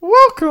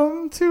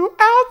Welcome to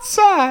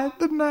Outside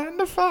the 9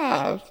 to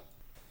 5.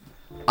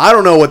 I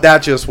don't know what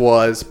that just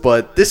was,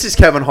 but this is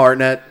Kevin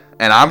Hartnett.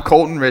 And I'm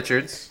Colton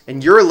Richards.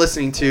 And you're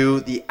listening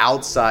to the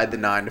Outside the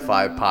 9 to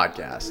 5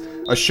 podcast.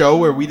 A show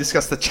where we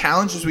discuss the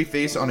challenges we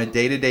face on a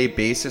day-to-day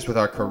basis with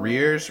our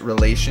careers,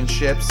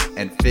 relationships,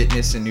 and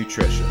fitness and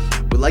nutrition.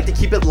 We'd like to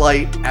keep it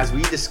light as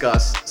we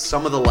discuss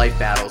some of the life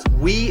battles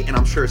we, and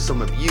I'm sure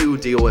some of you,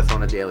 deal with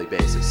on a daily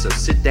basis. So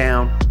sit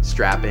down,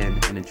 strap in,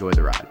 and enjoy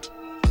the ride.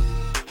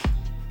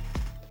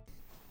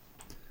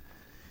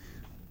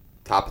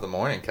 Top of the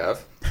morning, Kev.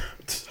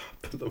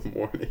 Top of the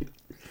morning.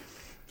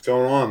 What's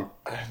going on?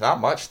 Not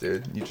much,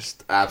 dude. You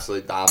just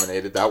absolutely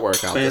dominated that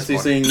workout Fancy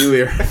this morning. seeing you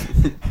here.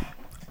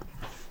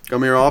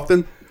 Come here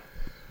often?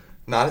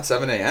 Not at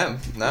 7 a.m.,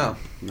 no.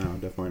 No,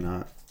 definitely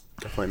not.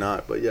 Definitely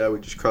not. But yeah,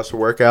 we just crushed a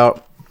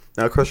workout.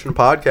 Now crushing a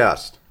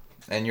podcast.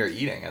 And you're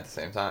eating at the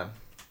same time.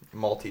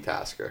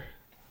 Multitasker.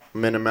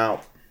 Min them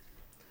out.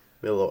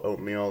 Maybe a little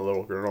oatmeal, a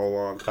little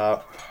granola on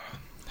top.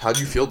 How'd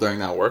you feel during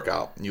that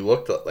workout? You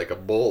looked like a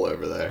bull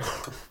over there.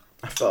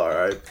 I felt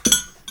alright.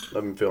 I've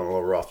been feeling a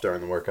little rough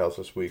during the workouts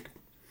this week.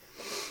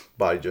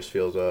 Body just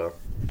feels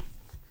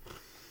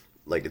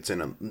like it's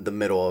in the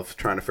middle of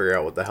trying to figure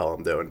out what the hell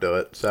I'm doing to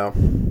it. So,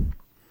 you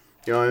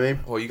know what I mean?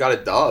 Well, you got a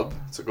dub.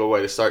 It's a good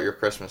way to start your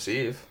Christmas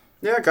Eve.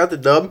 Yeah, I got the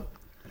dub.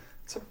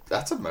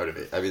 That's a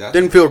motivate. I mean, that's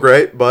didn't feel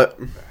great, but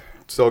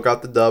still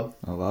got the dub.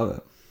 I love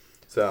it.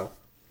 So,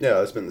 yeah,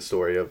 that's been the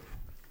story of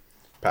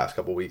past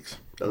couple weeks.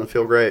 Doesn't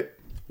feel great.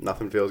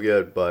 Nothing feels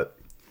good, but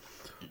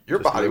your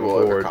body will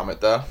overcome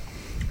it, though.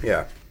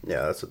 Yeah,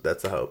 that's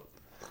the hope.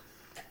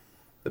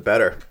 The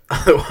better.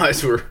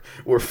 Otherwise,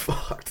 we're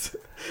fucked.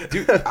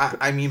 Dude,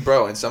 I mean,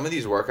 bro, in some of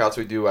these workouts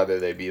we do, whether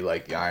they be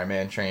like the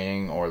Ironman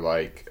training or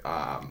like,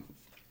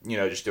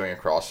 just doing a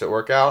CrossFit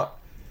workout,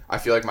 I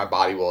feel like my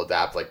body will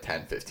adapt like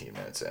 10, 15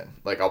 minutes in.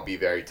 Like, I'll be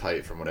very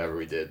tight from whatever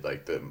we did,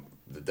 like the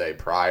day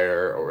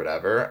prior or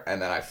whatever,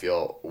 and then I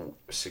feel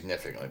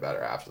significantly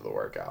better after the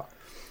workout.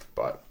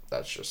 But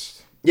that's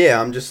just...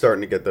 Yeah, I'm just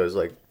starting to get those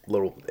like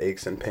little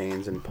aches and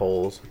pains and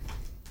pulls,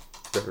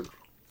 different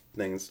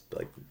things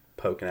like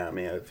poking at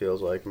me. It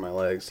feels like in my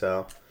legs.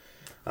 So,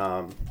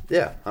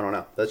 yeah, I don't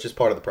know. That's just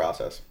part of the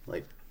process.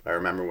 Like I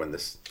remember when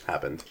this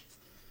happened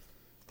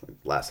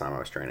last time I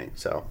was training.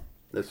 So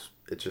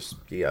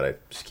you gotta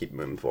just keep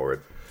moving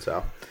forward.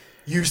 So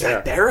use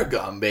that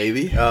Theragun,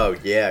 baby. Oh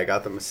yeah, I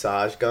got the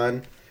massage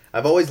gun.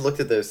 I've always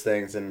looked at those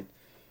things and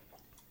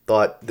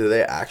thought, do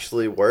they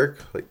actually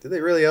work? Like, do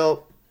they really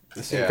help?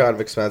 They seem kind of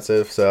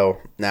expensive, so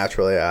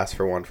naturally I asked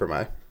for one for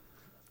my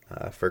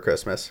for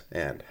Christmas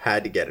and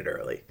had to get it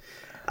early.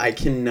 I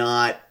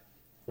cannot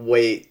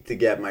wait to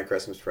get my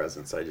Christmas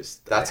presents.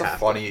 That's a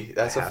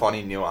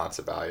funny nuance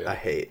about you. I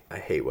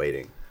hate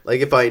waiting.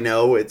 Like if I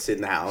know it's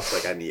in the house,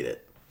 like I need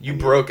it. You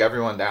broke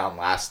everyone down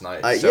last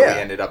night, so we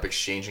ended up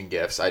exchanging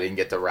gifts. I didn't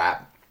get to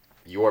wrap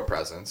your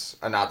presents.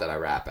 Not that I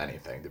wrap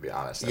anything, to be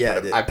honest.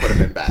 I put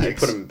them in bags. You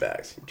put them in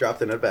bags. You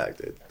dropped in a bag,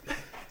 dude.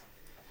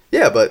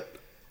 Yeah, but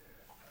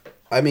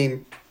I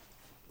mean,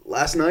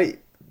 last night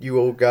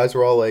you guys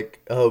were all like,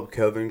 "Oh,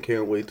 Kevin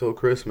can't wait till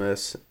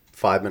Christmas."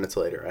 5 minutes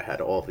later, I had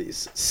all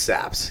these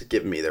saps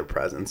giving me their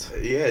presents.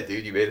 Yeah,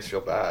 dude, you made us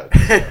feel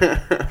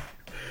bad.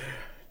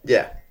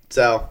 Yeah,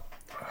 so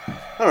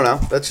I don't know.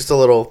 That's just a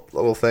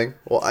little thing.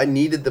 Well, I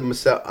needed the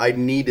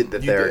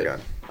Theragun.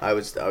 I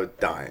was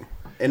dying,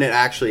 and it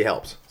actually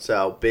helps.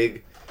 So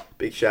big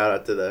shout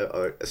out to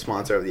the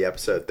sponsor of the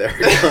episode,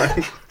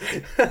 Theragun.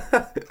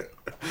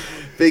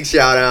 Big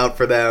shout out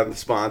for them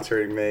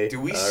sponsoring me.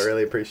 I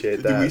really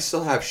appreciate that. Do we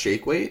still have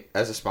Shake Weight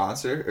as a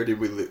sponsor, or did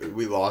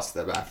we lost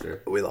them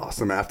after? We lost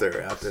them after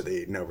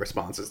the no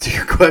responses to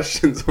your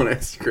questions on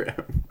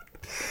Instagram.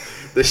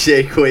 The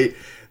Shake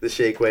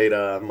Weight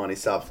money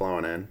stopped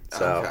flowing in.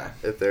 So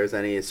If there's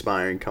any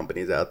aspiring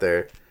companies out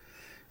there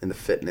in the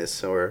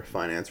fitness or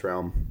finance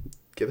realm,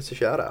 give us a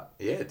shout out.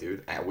 Yeah,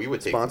 dude. And we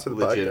would take sponsor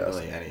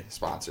legitimately any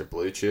sponsor.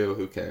 Blue Chew,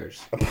 who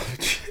cares?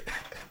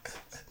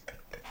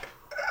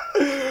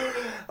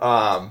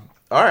 All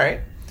right.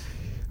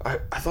 I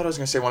thought I was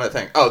gonna say one other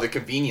thing. Oh, the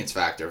convenience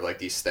factor of like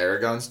these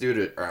Theraguns,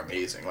 dude, are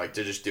amazing. Like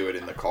to just do it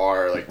in the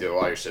car, or like do it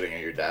while you're sitting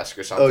at your desk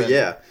or something.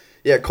 Oh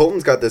yeah.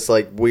 Colton's got this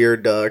like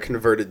weird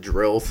converted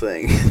drill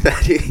thing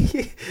that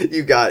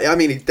you got. I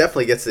mean, he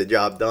definitely gets the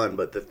job done,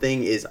 but the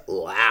thing is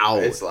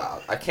loud. It's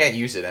loud. I can't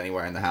use it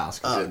anywhere in the house.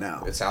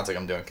 No. It sounds like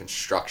I'm doing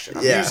construction.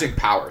 I'm using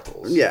power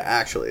tools. Yeah,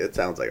 actually, it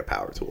sounds like a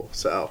power tool.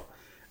 So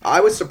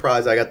I was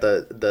surprised. I got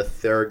the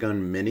Theragun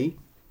Mini.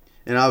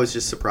 And I was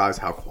just surprised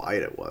how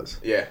quiet it was.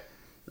 Yeah.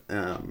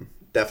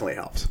 Definitely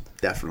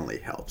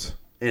helps.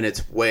 And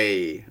it's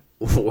way,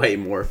 way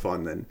more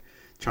fun than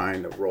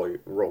trying to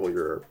roll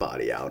your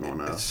body out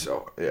on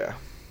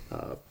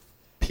a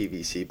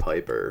PVC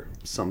pipe or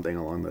something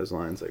along those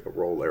lines, like a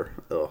roller.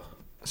 Ugh.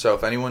 So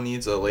if anyone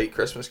needs a late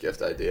Christmas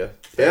gift idea,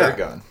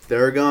 Theragun.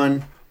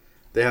 Theragun.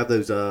 They have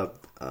those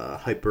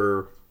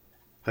Hyper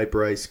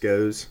Ice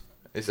Goes.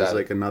 Is that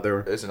like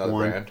another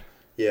one. brand?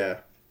 Yeah.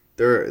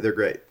 They're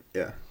great.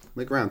 Yeah.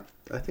 Like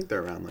I think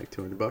they're around like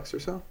 $200 or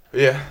so.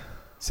 Yeah.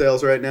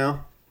 Sales right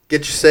now.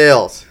 Get your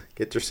sales.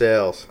 Get your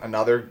sales.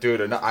 Another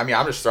dude. I mean,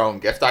 I'm just throwing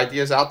gift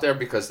ideas out there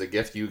because the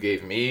gift you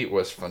gave me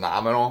was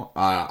phenomenal,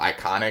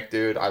 iconic,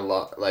 dude. I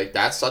love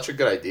that's such a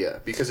good idea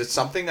because it's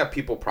something that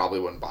people probably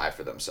wouldn't buy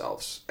for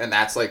themselves, and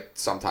that's like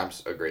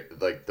sometimes a great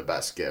the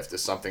best gift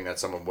is something that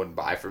someone wouldn't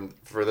buy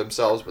for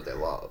themselves, but they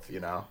love.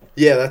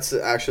 Yeah, that's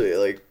actually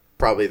like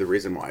probably the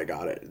reason why I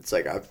got it. It's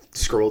like I've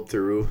scrolled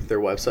through their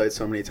website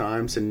so many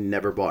times and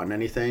never bought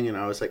anything, and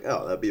I was like,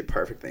 oh, that'd be a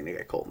perfect thing to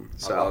get Colton.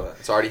 So I love it.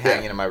 It's already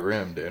hanging in my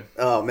room, dude.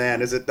 Oh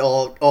man, is it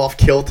all off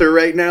kilter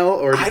right now,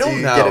 or I did don't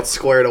you know. get it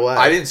squared away?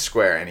 I didn't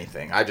square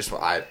anything. I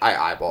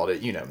eyeballed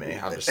it. You know me.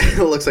 I'm just. It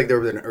looks like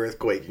there was an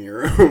earthquake in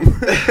your room.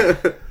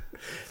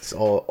 It's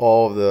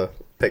all of the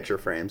picture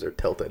frames are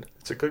tilted.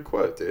 It's a good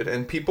quote, dude.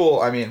 And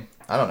people, I mean,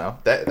 I don't know.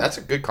 That's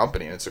a good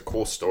company, and it's a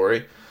cool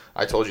story.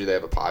 I told you they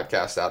have a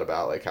podcast out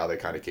about like how they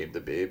kind of came to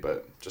be,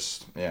 but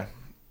just an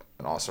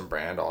awesome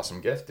brand,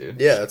 awesome gift, dude.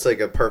 Yeah, it's like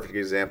a perfect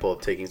example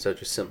of taking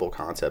such a simple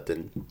concept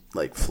and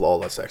like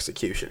flawless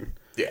execution.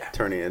 Yeah.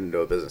 Turning it into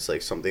a business,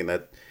 like something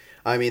that,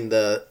 I mean,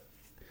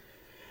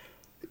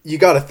 you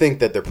got to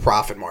think that their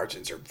profit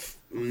margins are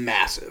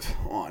massive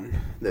on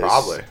this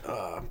Probably.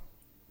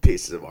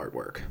 Pieces of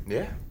artwork.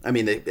 Yeah. I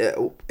mean,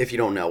 if you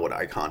don't know what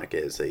Iconic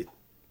is, they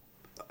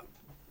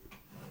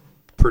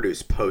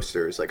produce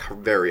posters, like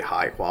very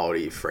high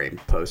quality framed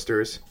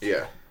posters.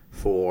 Yeah.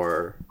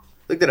 For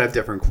like that have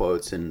different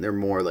quotes, and they're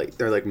more like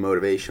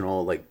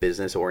motivational, like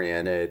business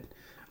oriented,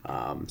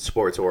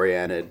 sports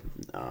oriented.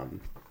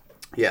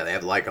 Yeah, they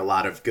have like a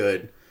lot of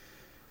good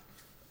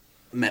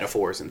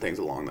metaphors and things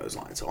along those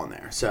lines on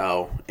there.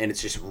 So, and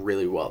it's just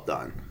really well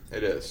done.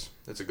 It is.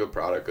 It's a good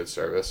product, good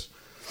service.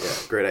 Yeah,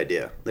 great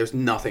idea. There's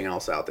nothing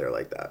else out there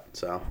like that.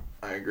 So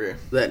I agree.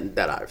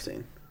 That I've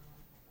seen.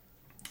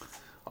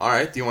 All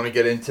right. Do you want to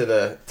get into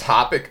the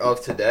topic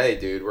of today,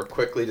 dude? We're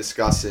quickly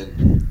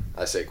discussing.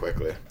 I say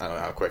quickly. I don't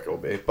know how quick it will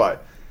be,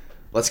 but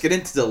let's get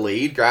into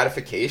delayed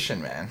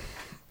gratification, man.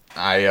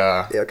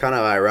 Yeah, kind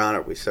of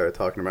ironic. We started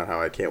talking about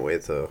how I can't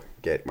wait to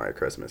get my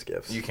Christmas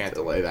gifts. You can't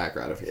delay that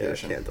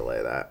gratification. Yeah, I can't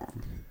delay that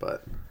one,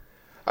 but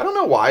I don't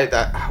know why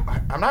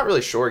I'm not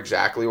really sure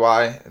exactly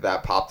why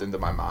that popped into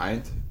my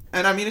mind.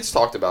 And I mean, it's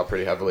talked about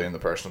pretty heavily in the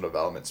personal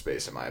development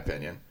space, in my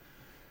opinion.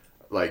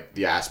 Like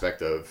the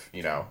aspect of,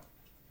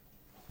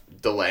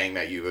 delaying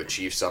that you've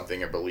achieved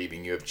something or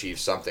believing you have achieved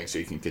something so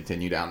you can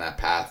continue down that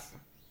path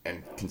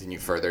and continue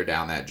further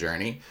down that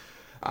journey.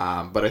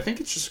 But I think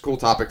it's just a cool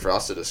topic for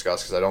us to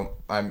discuss because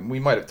we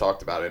might have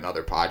talked about it in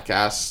other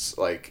podcasts,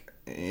 like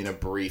in a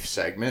brief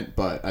segment,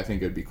 but I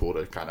think it'd be cool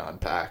to kind of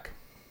unpack.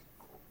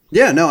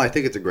 Yeah, no, I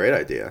think it's a great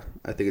idea.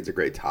 I think it's a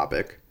great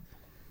topic,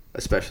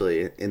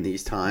 especially in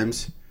these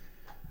times.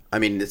 I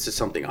mean, this is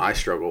something I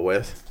struggle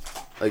with,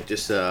 like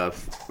just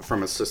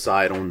from a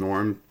societal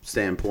norm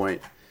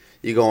standpoint.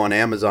 You go on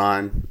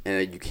Amazon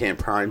and you can't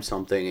prime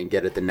something and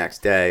get it the next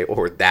day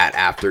or that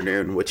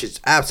afternoon, which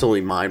is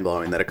absolutely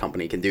mind-blowing that a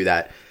company can do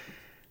that.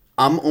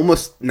 I'm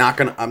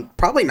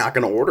probably not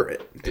going to order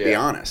it, to be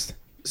honest.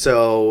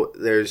 So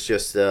there's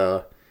just,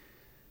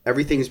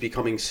 everything's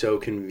becoming so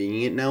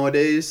convenient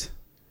nowadays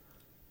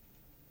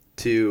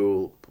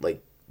to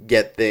like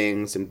get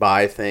things and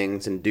buy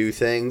things and do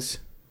things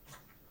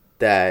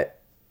that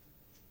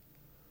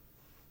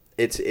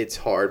it's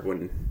hard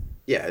when,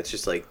 it's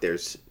just like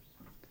there's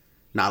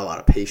not a lot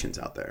of patience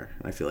out there.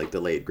 And I feel like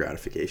delayed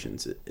gratification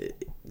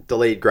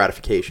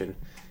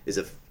is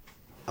a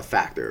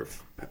factor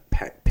of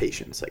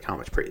patience. Like how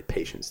much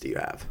patience do you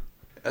have?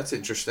 That's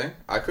interesting.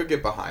 I could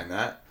get behind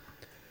that.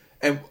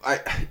 And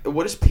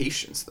what is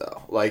patience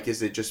though? Like,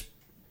 is it just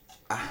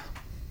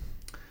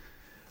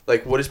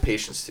like what is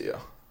patience to you?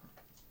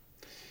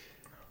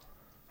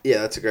 Yeah,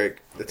 that's a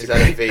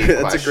vague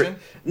question?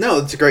 No,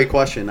 it's a great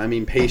question. I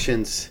mean,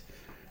 patience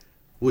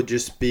would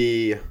just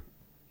be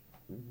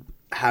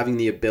having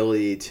the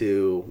ability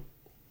to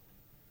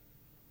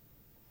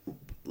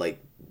like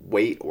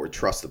wait or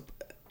trust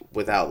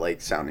without like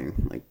sounding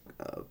like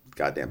a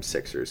goddamn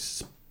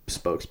Sixers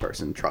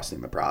spokesperson, trusting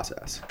the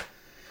process.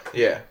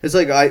 Yeah. It's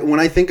like when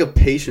I think of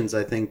patience,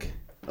 I think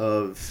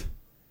of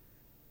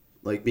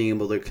like being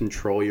able to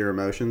control your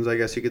emotions, I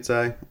guess you could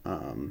say,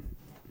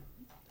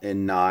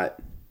 and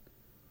not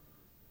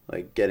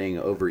like getting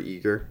over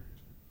eager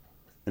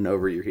and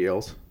over your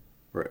heels,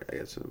 or I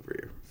guess over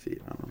your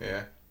feet. I don't know.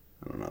 Yeah.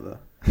 I don't know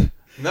that.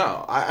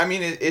 No, I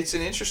mean, it's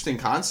an interesting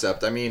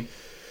concept. I mean,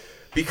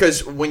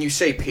 because when you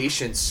say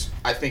patience,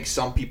 I think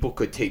some people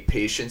could take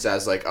patience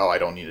as like, oh, I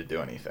don't need to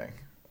do anything.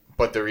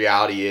 But the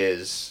reality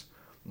is,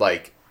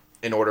 like,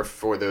 in order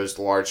for those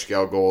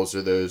large-scale goals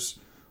or those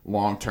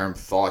long-term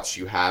thoughts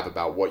you have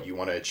about what you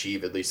want to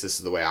achieve, at least this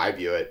is the way I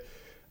view it,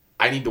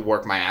 I need to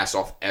work my ass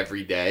off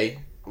every day,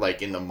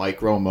 like in the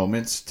micro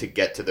moments, to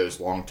get to those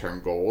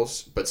long-term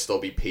goals, but still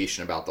be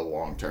patient about the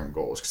long-term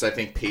goals. Because I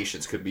think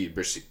patience could be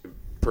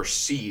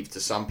perceived to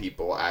some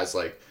people as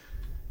like,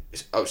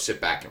 oh,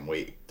 sit back and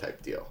wait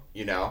type deal,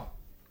 you know?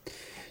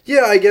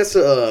 Yeah, I guess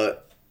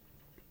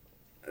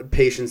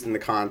patience in the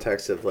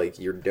context of like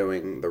you're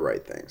doing the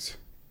right things.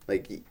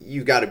 Like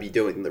you got to be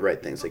doing the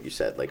right things, like you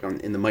said, like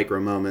in the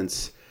micro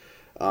moments,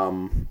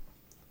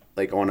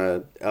 like on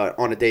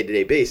a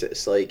day-to-day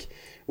basis. Like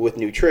with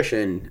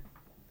nutrition,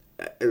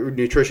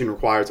 nutrition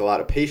requires a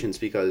lot of patience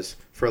because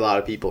for a lot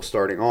of people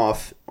starting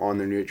off on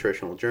their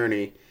nutritional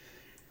journey,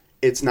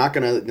 they're not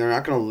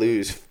gonna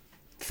lose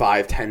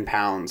 5-10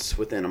 pounds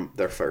within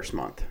their first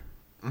month.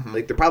 Mm-hmm.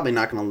 Like they're probably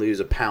not gonna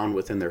lose a pound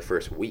within their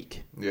first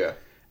week. Yeah.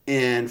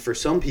 And for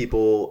some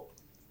people,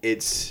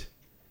 it's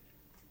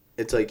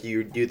like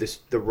you do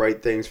the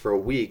right things for a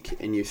week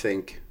and you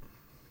think,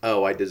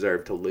 oh, I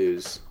deserve to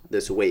lose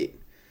this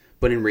weight.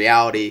 But in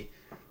reality,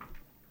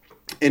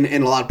 and a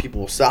lot of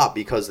people will stop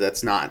because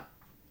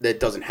that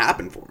doesn't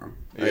happen for them.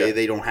 Yeah.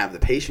 They don't have the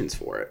patience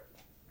for it.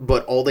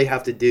 But all they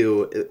have to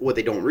do, what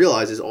they don't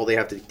realize is all they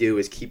have to do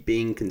is keep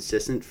being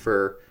consistent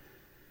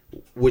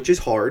which is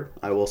hard,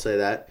 I will say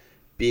that,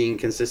 being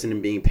consistent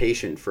and being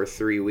patient for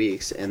 3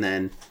 weeks. And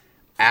then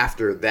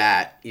after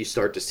that, you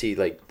start to see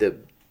like the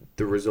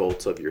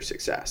results of your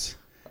success.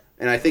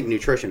 And I think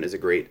nutrition is a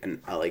great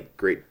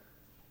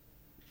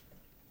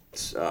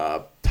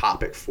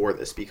topic for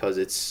this because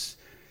it's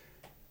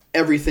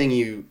everything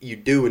you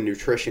do in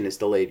nutrition is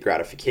delayed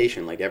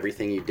gratification. Like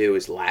everything you do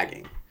is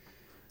lagging.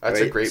 That's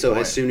right? a great so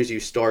point. As soon as you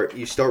start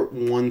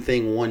one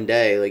thing one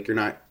day, like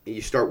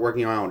you start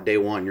working out on day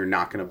one, you're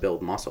not going to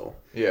build muscle.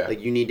 Yeah.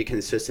 Like you need to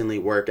consistently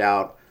work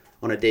out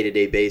on a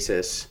day-to-day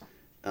basis,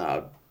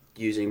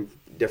 using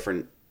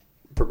different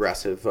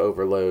progressive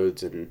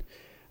overloads and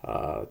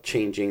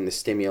changing the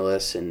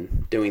stimulus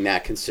and doing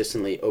that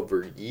consistently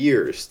over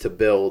years to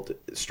build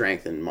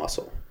strength and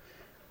muscle.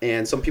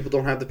 And some people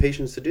don't have the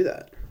patience to do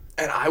that.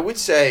 And I would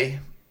say,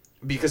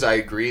 because I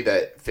agree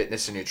that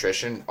fitness and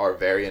nutrition are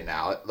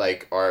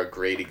are a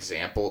great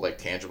example, like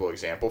tangible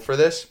example for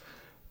this.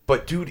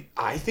 But dude,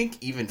 I think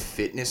even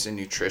fitness and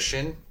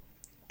nutrition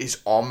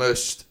is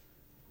almost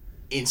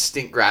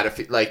instant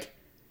gratification. Like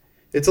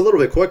it's a little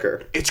bit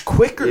quicker. It's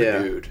quicker,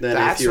 dude. Than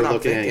that's if you're what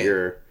looking I'm thinking.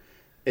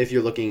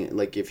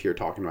 if you're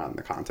talking about in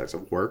the context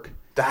of work.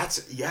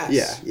 That's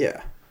yes.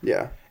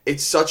 Yeah.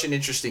 It's such an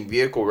interesting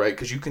vehicle, right?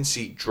 Because you can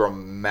see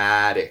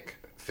dramatic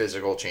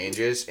physical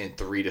changes in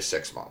 3 to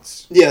 6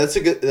 months. Yeah, that's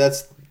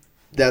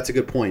a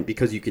good point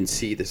because you can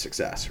see the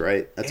success,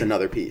 right? That's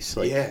another piece.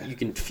 Like you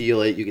can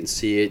feel it, you can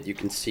see it, you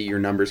can see your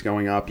numbers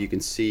going up, you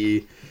can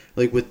see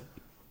like with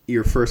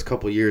your first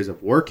couple years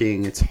of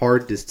working, it's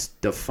hard to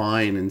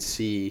define and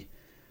see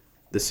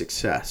the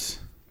success.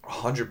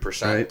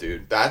 100%, right?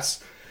 Dude.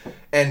 That's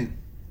and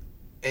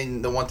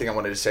the one thing I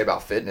wanted to say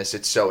about fitness,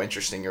 it's so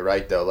interesting. You're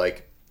right though.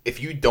 Like if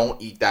you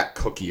don't eat that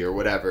cookie or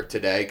whatever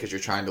today because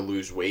you're trying to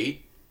lose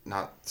weight,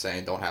 not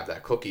saying don't have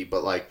that cookie,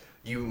 but like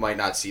you might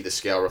not see the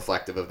scale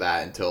reflective of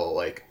that until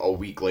like a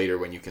week later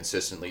when you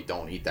consistently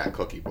don't eat that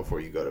cookie before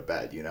you go to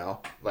bed, you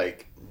know?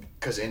 Like,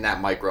 because in that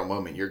micro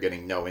moment, you're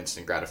getting no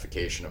instant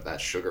gratification of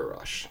that sugar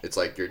rush. It's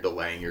like you're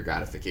delaying your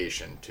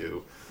gratification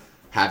to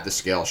have the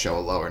scale show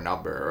a lower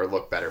number or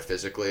look better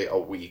physically a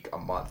week, a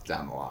month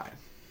down the line.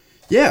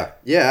 Yeah,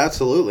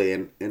 absolutely.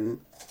 And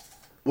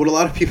what a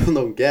lot of people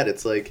don't get,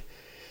 it's like,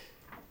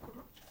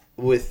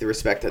 with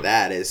respect to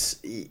that is,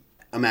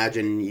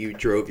 imagine you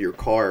drove your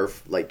car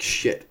like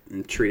shit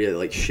and treated it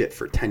like shit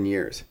for 10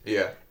 years.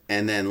 Yeah.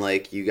 And then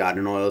like you got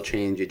an oil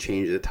change, you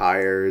changed the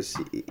tires,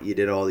 you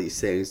did all these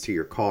things to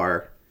your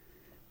car,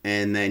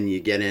 and then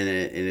you get in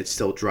it and it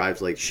still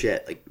drives like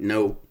shit.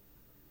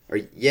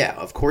 Like yeah,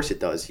 of course it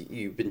does.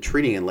 You've been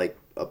treating it like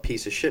a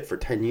piece of shit for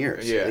 10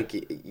 years. Yeah. Like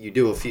you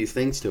do a few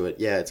things to it.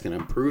 Yeah, it's going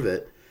to improve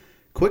it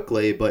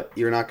quickly, but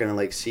you're not going to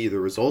like see the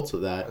results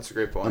of that. That's a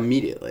great point.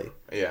 Immediately.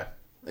 Yeah.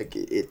 Like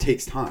it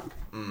takes time.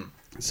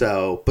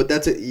 So,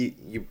 but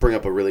you bring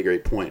up a really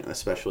great point,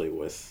 especially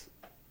with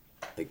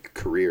like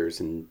careers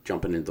and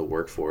jumping into the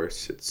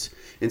workforce. It's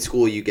in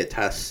school you get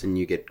tests and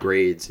you get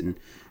grades, and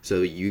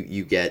so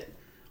you get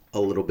a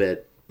little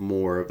bit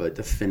more of a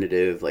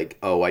definitive like,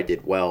 oh, I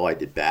did well, I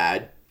did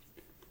bad,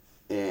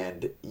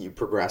 and you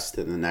progress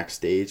to the next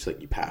stage. Like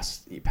you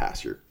pass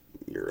your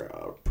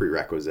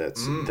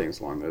prerequisites and things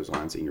along those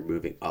lines, and you're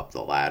moving up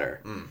the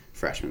ladder,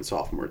 freshman,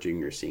 sophomore,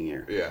 junior,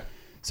 senior. Yeah.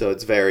 So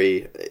it's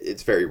very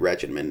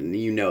regimented, and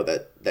you know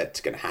that's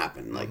going to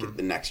happen. Like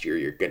the next year,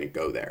 you're going to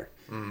go there.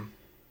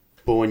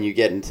 But when you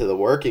get into the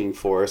working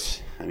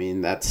force, I mean,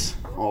 that's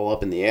all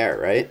up in the air,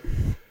 right?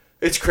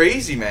 It's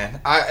crazy,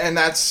 man. I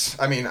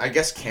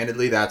guess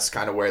candidly, that's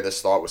kind of where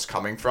this thought was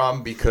coming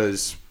from,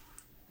 because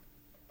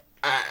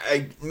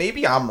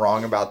maybe I'm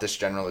wrong about this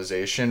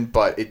generalization,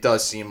 but it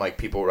does seem like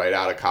people right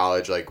out of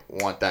college like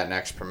want that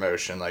next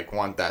promotion, like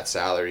want that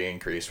salary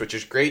increase, which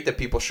is great that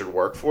people should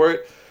work for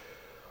it.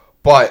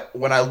 But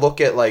when I look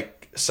at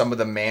like some of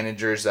the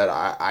managers that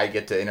I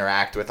get to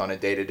interact with on a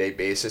day-to-day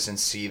basis and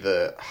see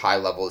the high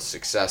level of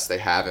success they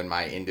have in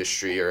my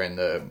industry or in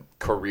the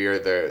career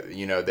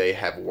they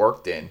have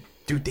worked in,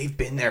 dude, they've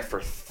been there for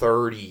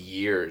 30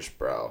 years,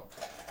 bro.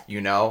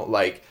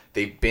 Like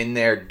they've been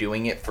there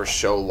doing it for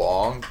so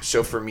long.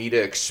 So for me to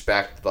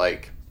expect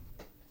like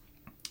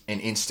an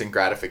instant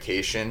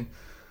gratification,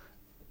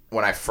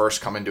 when I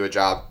first come into a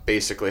job,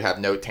 basically have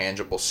no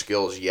tangible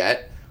skills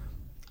yet.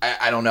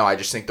 I don't know. I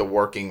just think the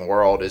working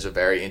world is a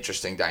very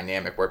interesting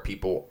dynamic where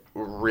people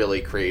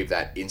really crave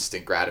that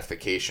instant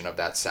gratification of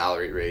that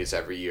salary raise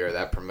every year,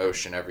 that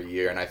promotion every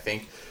year. And I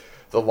think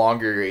the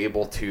longer you're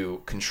able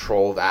to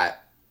control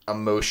that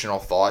emotional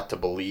thought to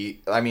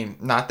believe, I mean,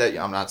 not that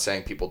I'm not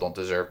saying people don't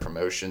deserve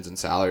promotions and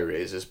salary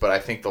raises, but I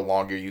think the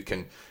longer you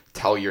can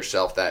tell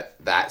yourself that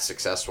that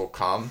success will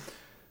come,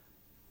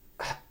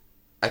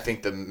 I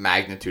think the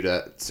magnitude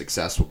of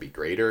success will be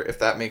greater, if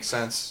that makes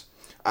sense.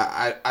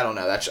 I don't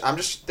know. I'm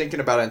just thinking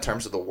about it in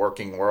terms of the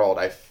working world.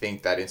 I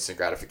think that instant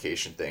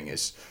gratification thing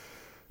is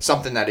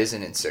something that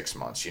isn't in 6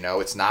 months. You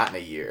know, it's not in a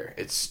year.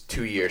 It's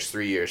 2 years,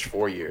 3 years,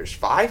 4 years,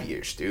 5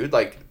 years, dude.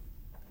 Like,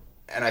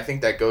 and I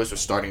think that goes with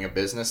starting a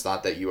business.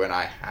 Not that you and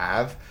I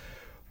have,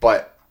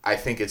 but I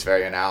think it's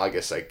very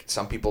analogous. Like,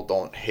 some people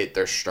don't hit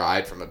their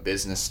stride from a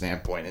business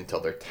standpoint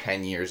until they're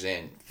 10 years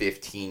in,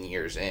 15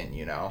 years in,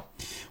 you know?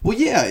 Well,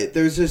 yeah,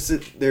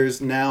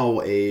 there's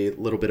now a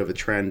little bit of a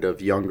trend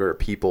of younger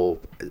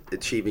people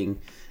achieving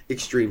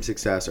extreme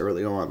success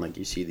early on. Like,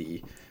 you see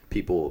the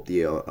people,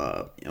 the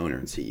owner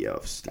and CEO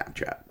of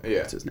Snapchat. Yeah.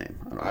 What's his name?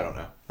 I don't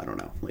know. I don't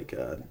know. Like,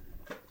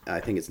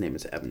 I think his name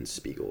is Evan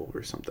Spiegel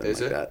or something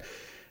Is like it? that.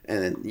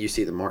 And then you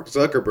see the Mark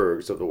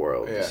Zuckerbergs of the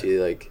world. Yeah. You see,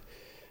 like,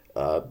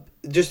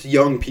 just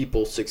young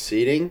people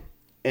succeeding,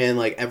 and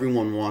like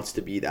everyone wants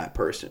to be that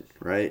person,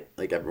 right?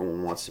 Like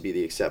everyone wants to be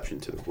the exception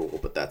to the rule,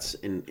 but that's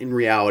in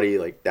reality,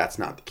 like that's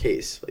not the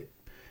case.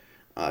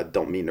 Like,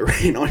 don't mean to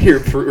rain on your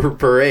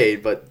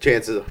parade, but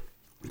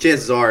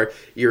chances are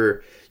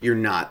you're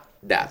not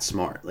that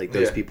smart. Like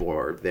those people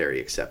are very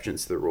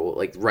exceptions to the rule.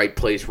 Like right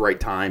place, right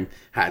time,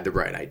 had the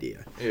right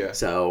idea. Yeah.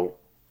 So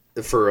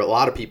for a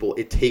lot of people,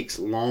 it takes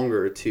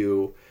longer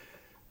to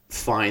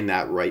find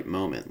that right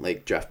moment.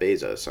 Like Jeff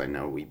Bezos, I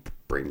know we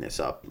bring this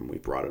up and we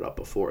brought it up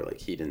before. Like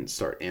he didn't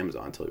start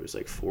Amazon until he was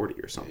like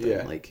 40 or something.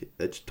 Yeah. Like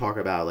talk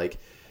about like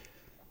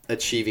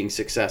achieving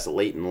success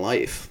late in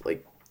life.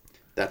 Like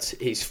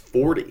he's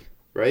 40,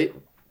 right?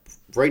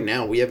 Right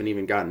now we haven't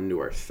even gotten into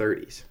our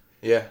 30s.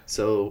 Yeah.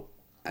 So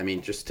I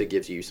mean, just to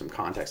give you some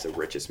context, the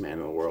richest man in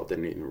the world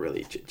didn't even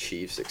really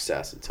achieve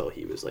success until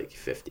he was like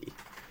 50.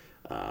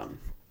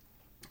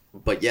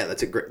 But yeah,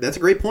 that's a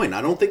great point.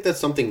 I don't think that's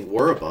something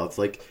we're above.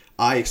 Like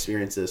I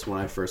experienced this when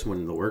I first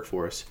went into the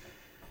workforce,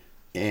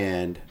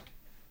 and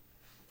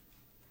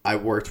I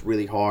worked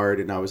really hard,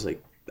 and I was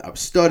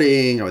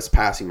studying, I was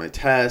passing my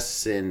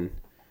tests, and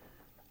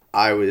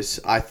I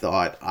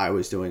thought I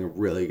was doing a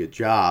really good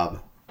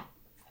job,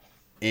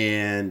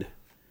 and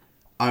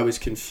I was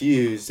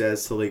confused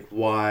as to like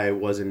why I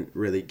wasn't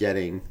really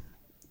getting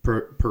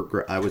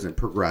I wasn't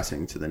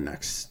progressing to the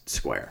next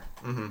square.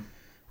 Mm-hmm.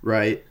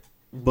 Right?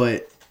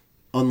 But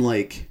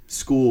unlike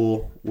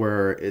school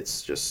where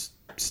it's just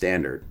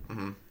standard,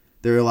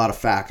 there are a lot of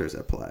factors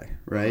at play,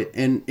 right?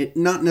 And it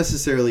not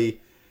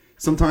necessarily,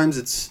 sometimes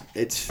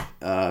it's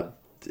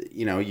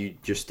you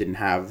just didn't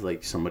have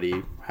like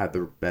somebody had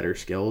the better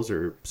skills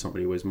or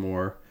somebody was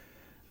more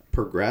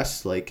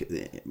progressed.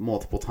 Like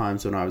multiple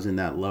times when I was in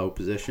that low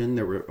position,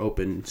 there were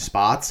open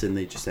spots and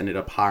they just ended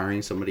up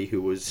hiring somebody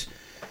who was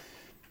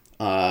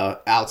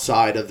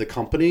outside of the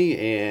company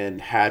and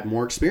had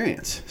more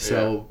experience.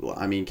 So,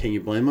 I mean, can you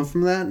blame them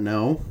from that?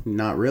 No,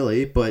 not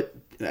really. But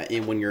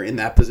when you're in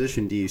that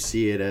position, do you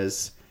see it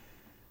as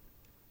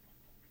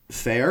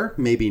fair?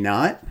 Maybe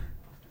not.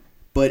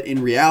 But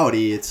in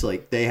reality, it's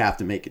like they have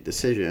to make a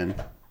decision.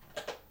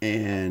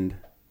 And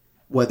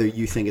whether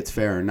you think it's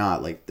fair or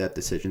not, like that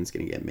decision's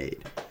going to get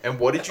made. And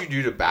what did you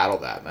do to battle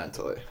that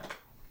mentally?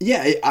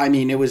 Yeah, I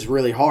mean, it was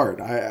really hard.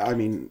 I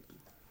mean,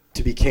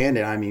 to be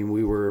candid, I mean,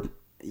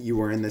 you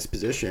were in this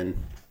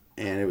position,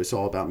 and it was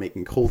all about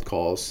making cold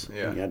calls.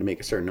 Yeah. You had to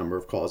make a certain number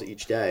of calls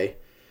each day,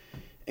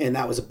 and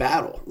that was a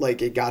battle.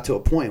 Like it got to a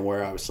point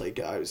where I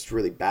was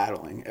really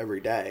battling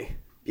every day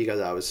because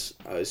I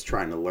was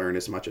trying to learn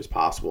as much as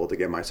possible to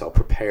get myself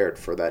prepared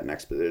for that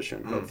next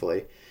position,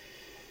 hopefully,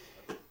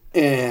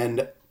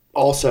 and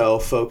also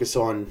focus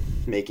on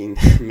making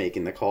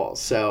the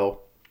calls. So,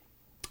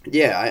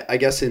 yeah, I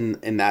guess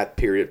in that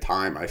period of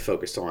time, I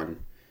focused on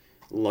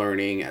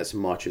learning as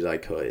much as I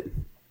could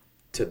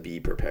to be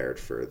prepared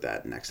for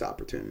that next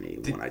opportunity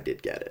when I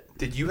did get it.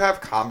 Did you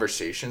have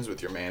conversations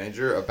with your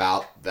manager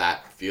about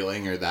that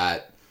feeling or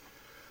that,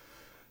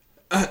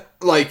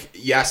 like,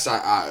 yes,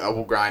 I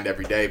will grind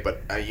every day,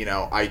 but,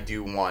 I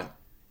do want,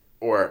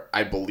 or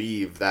I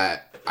believe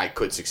that I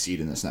could succeed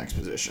in this next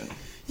position?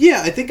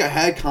 Yeah, I think I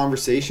had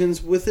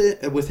conversations with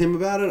him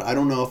about it. I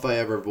don't know if I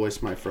ever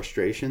voiced my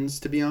frustrations,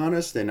 to be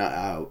honest. And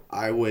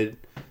I would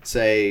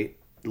say,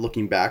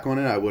 looking back on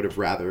it, I would have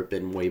rather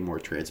been way more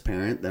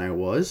transparent than I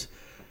was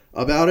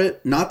about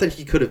it. Not that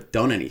he could have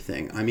done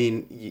anything. I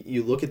mean,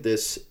 you look at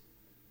this,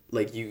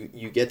 like you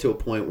get to a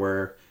point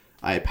where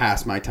I had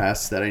passed my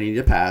tests that I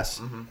needed to pass.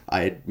 Mm-hmm.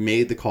 I had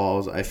made the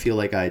calls. I feel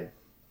like I'd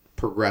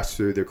progressed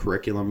through the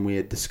curriculum we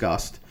had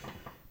discussed.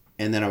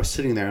 And then I was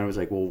sitting there and I was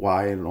like, well,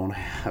 why don't I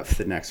have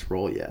the next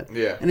role yet?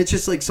 Yeah. And it's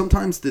just like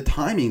sometimes the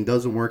timing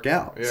doesn't work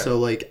out. Yeah. So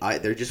like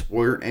there just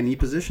weren't any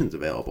positions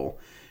available.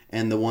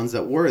 And the ones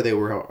that were,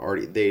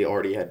 they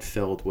already had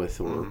filled with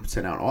or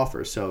sent out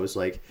offers. So it was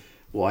like,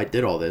 well, I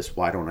did all this.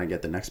 Why don't I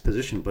get the next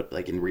position? But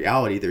like in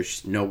reality, there's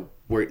just no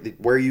where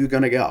are you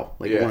gonna go?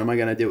 Like what am I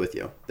gonna do with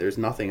you? There's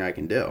nothing I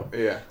can do.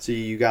 Yeah. So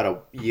you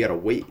gotta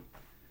wait,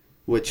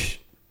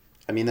 which,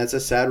 I mean, that's a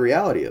sad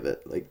reality of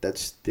it. Like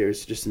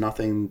there's just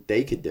nothing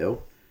they could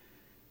do.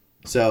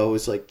 So it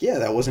was like, yeah,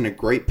 that wasn't a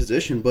great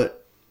position,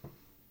 but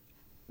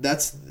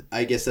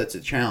I guess that's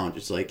a challenge.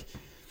 It's like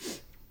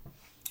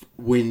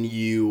when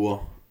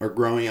you are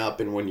growing up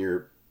and when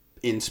you're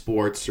in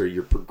sports or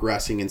you're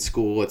progressing in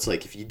school, it's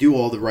like if you do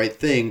all the right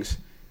things,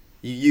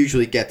 you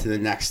usually get to the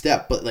next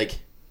step. But like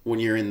when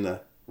you're in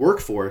the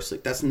workforce,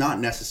 like that's not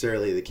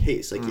necessarily the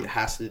case. Like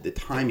the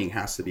timing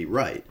has to be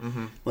right.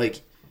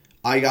 Like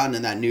I got into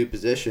that new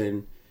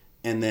position,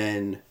 and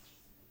then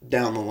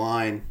down the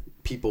line,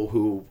 people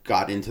who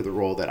got into the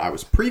role that I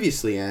was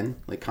previously in,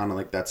 like kind of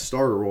like that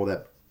starter role,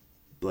 that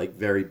like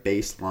very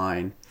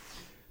baseline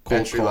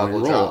cold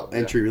calling role,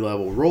 entry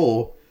level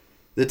role,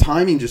 the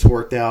timing just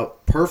worked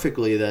out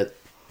perfectly that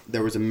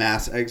there was a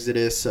mass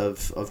exodus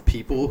of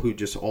people who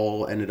just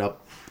all ended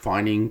up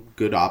finding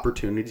good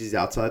opportunities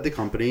outside the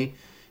company,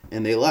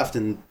 and they left,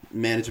 and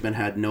management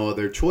had no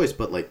other choice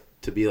but like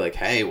to be like,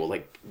 hey, well,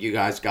 like you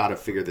guys got to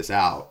figure this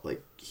out.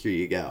 Like here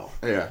you go.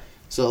 Yeah.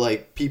 So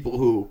like people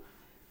who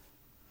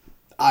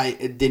I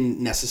didn't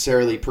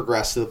necessarily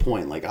progress to the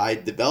point like I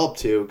developed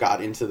to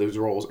got into those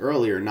roles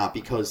earlier, not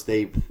because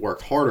they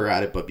worked harder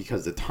at it, but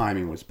because the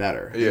timing was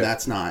better. Yeah. And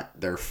that's not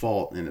their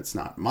fault, and it's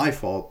not my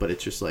fault, but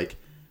it's just like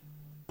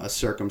a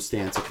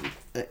circumstance.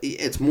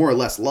 It's more or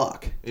less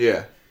luck.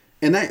 Yeah.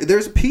 And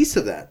there's a piece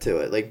of that to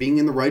it, like being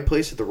in the right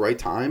place at the right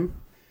time.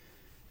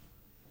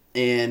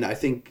 And I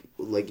think,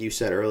 like you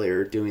said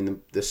earlier, doing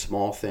the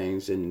small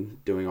things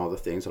and doing all the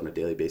things on a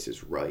daily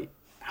basis right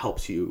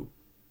helps you,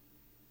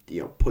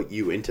 put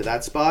you into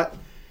that spot.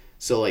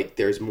 So, like,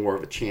 there's more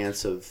of a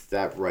chance of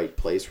that right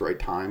place, right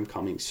time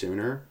coming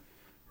sooner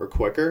or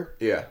quicker.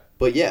 Yeah.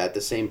 But, yeah, at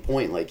the same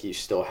point, like, you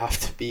still have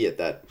to be at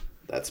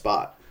that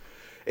spot.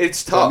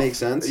 It's tough. Does that make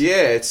sense?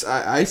 Yeah,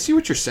 I see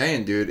what you're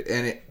saying, dude.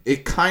 And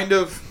it kind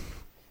of...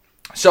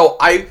 So,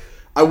 I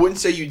wouldn't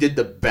say you did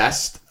the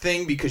best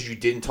thing because you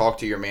didn't talk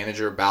to your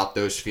manager about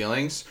those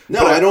feelings.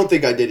 No, I don't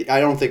think I did. I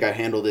don't think I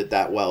handled it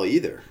that well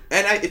either.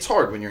 And it's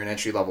hard when you're an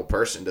entry-level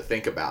person to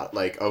think about,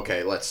 like,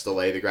 okay, let's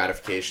delay the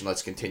gratification.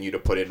 Let's continue to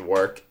put in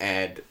work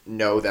and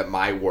know that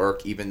my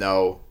work, even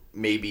though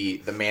maybe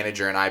the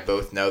manager and I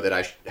both know that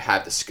I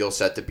have the skill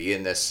set to be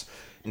in this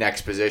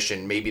next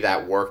position, maybe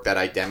that work that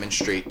I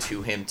demonstrate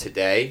to him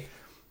today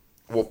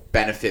will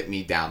benefit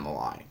me down the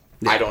line.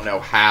 Yeah. I don't know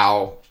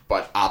how,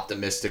 but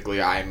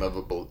optimistically, I'm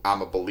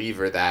a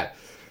believer that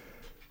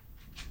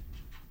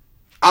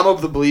I'm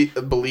of the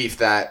belief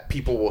that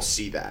people will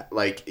see that.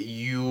 Like,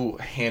 you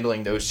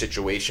handling those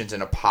situations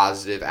in a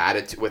positive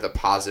attitude, with a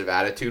positive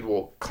attitude,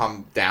 will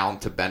come down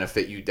to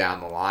benefit you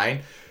down the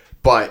line.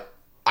 But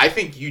I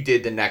think you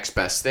did the next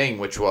best thing,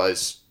 which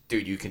was,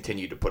 dude, you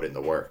continue to put in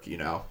the work,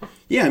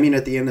 Yeah, I mean,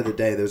 at the end of the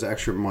day, those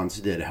extra months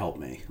did help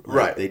me. Like,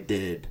 right. They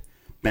did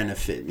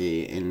benefit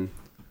me in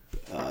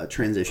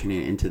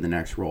transitioning into the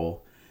next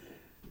role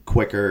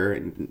quicker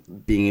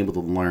and being able to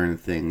learn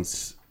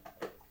things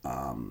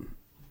and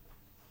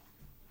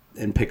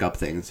pick up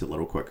things a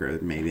little quicker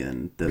maybe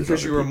than those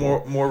because you were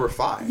more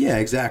refined. Yeah,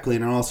 exactly.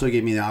 And it also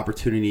gave me the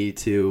opportunity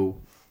to,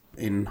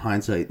 in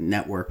hindsight,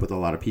 network with a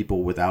lot of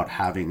people without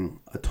having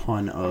a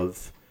ton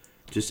of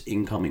just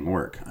incoming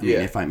work. I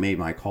mean, if I made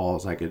my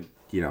calls, I could,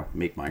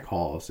 make my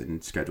calls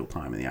and schedule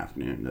time in the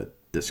afternoon to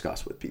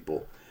discuss with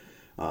people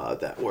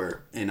that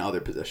were in other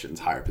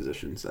positions, higher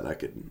positions that I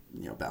could,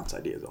 bounce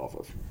ideas off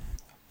of.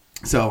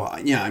 So,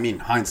 yeah, I mean,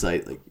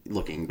 hindsight, like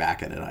looking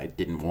back at it, I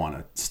didn't want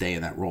to stay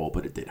in that role,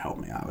 but it did help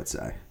me, I would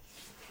say.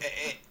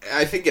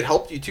 I think it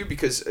helped you too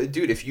because,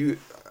 dude,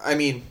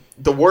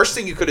 the worst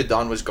thing you could have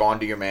done was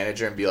gone to your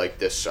manager and be like,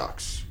 this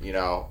sucks.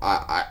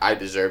 I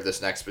deserve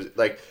this next.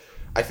 Like,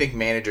 I think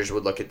managers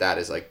would look at that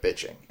as like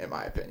bitching, in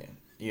my opinion,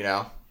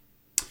 Yeah.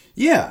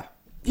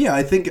 Yeah,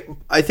 I think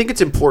it's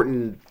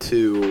important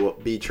to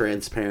be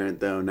transparent,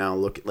 though.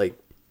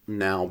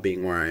 Now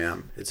being where I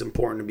am, it's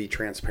important to be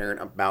transparent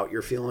about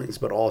your feelings,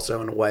 but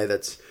also in a way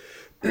that's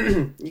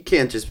you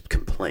can't just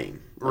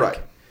complain. Right.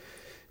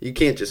 You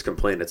can't just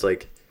complain. It's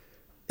like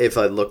if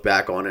I look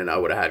back on it, I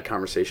would have had a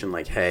conversation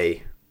like,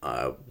 hey,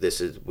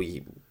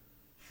 we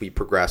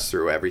progressed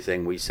through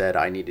everything we said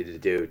I needed to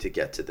do to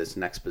get to this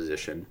next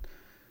position.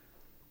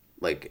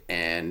 Like,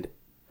 and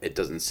it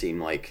doesn't seem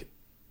like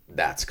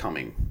that's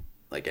coming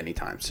like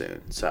anytime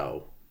soon.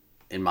 So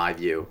in my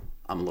view,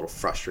 I'm a little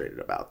frustrated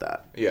about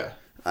that. Yeah.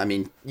 I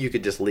mean, you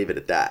could just leave it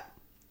at that.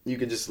 You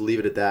could just leave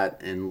it at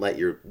that and let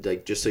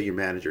just so your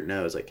manager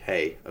knows, like,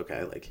 hey,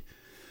 okay, like,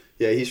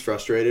 yeah, he's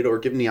frustrated, or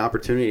give him the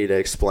opportunity to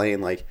explain,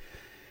 like,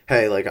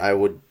 hey, like I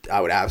would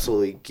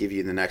absolutely give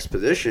you the next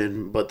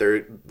position, but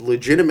there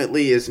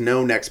legitimately is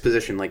no next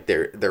position. Like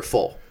they're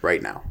full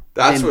right now.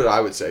 That's what I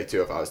would say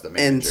too if I was the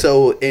manager. And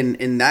so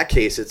in that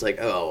case, it's like,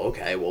 oh,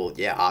 okay, well,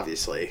 yeah,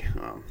 obviously,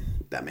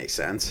 that makes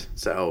sense.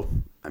 So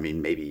I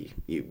mean, maybe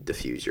you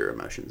diffuse your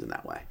emotions in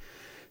that way.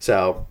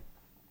 So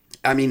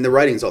I mean, the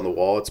writing's on the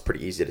wall. It's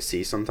pretty easy to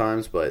see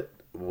sometimes, but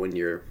when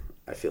you're,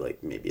 I feel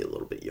like maybe a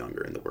little bit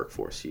younger in the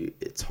workforce,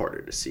 it's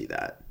harder to see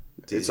that.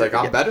 It's like,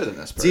 I'm better than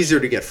this person. It's easier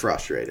to get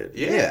frustrated.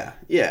 Yeah.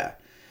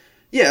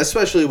 Yeah,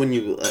 especially when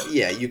you,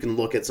 you can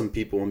look at some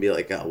people and be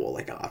like, oh, well,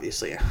 like,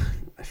 obviously,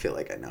 I feel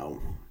like I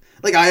know.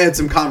 Like, I had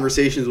some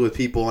conversations with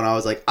people, and I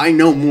was like, I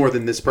know more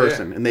than this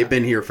person, and they've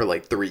been here for,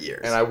 like, 3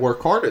 years. And I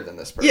work harder than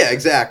this person. Yeah,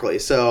 exactly.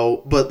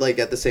 So, but, like,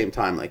 at the same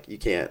time, like, you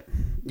can't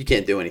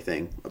do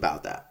anything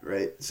about that,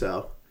 right?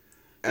 So,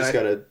 you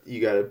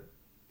gotta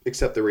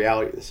accept the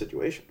reality of the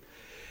situation.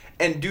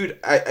 And, dude,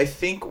 I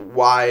think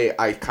why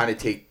I kind of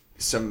take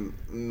some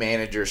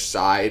manager's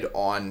side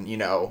on, you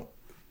know,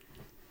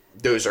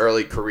 those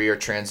early career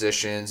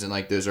transitions and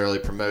like those early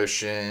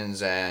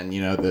promotions and,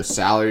 you know, the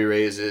salary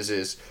raises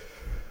is,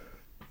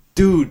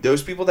 dude,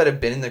 those people that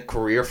have been in the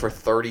career for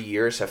 30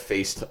 years have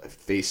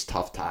faced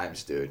tough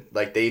times, dude.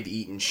 Like, they've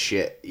eaten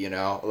shit, you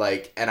know?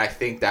 Like, and I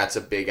think that's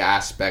a big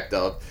aspect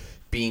of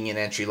being an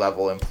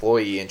entry-level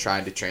employee and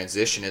trying to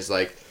transition is,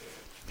 like,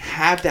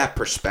 have that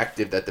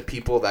perspective that the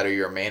people that are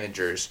your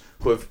managers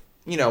who have,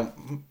 you know,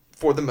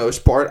 for the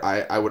most part,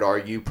 I would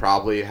argue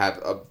probably have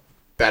a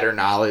better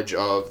knowledge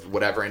of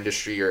whatever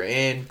industry you're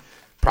in,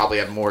 probably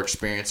have more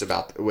experience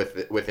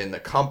within the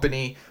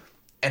company,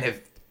 and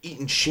have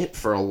eaten shit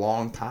for a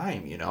long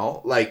time, you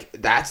know? Like,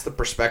 that's the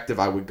perspective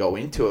I would go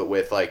into it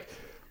with, like,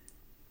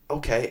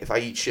 okay, if I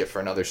eat shit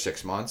for another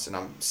 6 months, and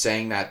I'm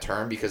saying that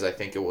term because I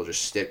think it will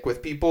just stick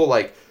with people,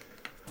 like,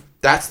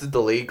 that's the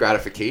delayed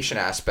gratification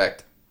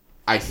aspect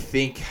I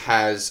think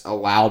has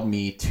allowed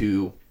me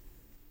to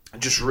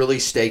just really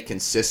stay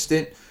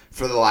consistent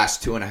for the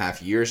last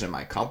 2.5 years in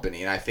my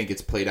company. And I think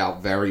it's played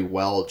out very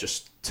well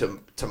just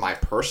to my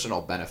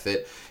personal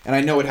benefit. And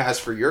I know it has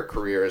for your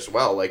career as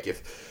well. Like,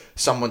 if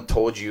someone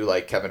told you,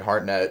 like Kevin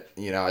Hartnett,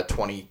 you know, at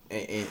 20,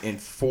 in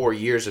 4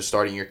 years of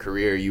starting your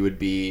career, you would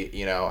be,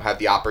 you know, have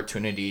the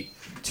opportunity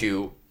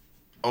to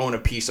own a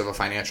piece of a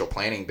financial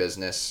planning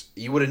business,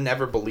 you would have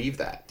never believed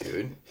that,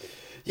 dude.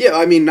 Yeah,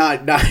 I mean,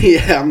 not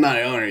yeah, I'm not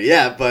an owner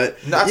yet,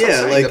 but that's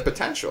yeah, like the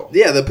potential.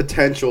 Yeah, the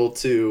potential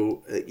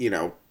to, you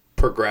know,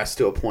 progress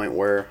to a point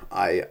where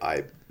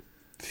I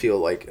feel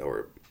like,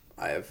 or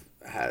I have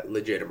had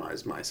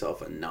legitimized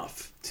myself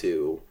enough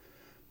to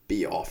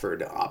be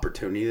offered an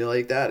opportunity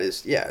like that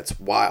is, yeah, it's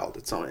wild.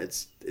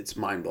 It's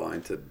mind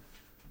blowing to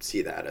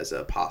see that as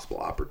a possible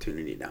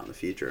opportunity down the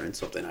future, and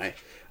something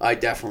I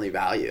definitely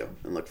value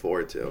and look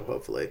forward to,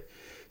 hopefully.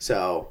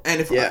 So,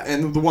 and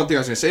and the one thing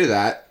I was going to say to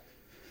that,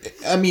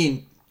 I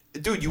mean,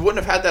 dude, you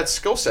wouldn't have had that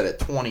skill set at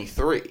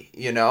 23,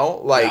 you know?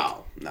 Like,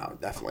 no,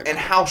 definitely not. And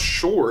how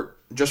short,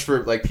 just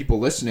for, like, people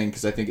listening,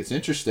 because I think it's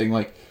interesting,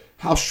 like,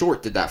 how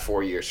short did that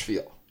 4 years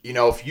feel? You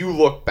know, if you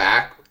look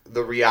back,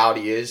 the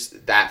reality is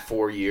that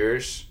 4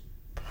 years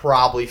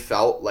probably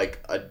felt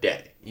like a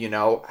day, you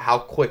know? How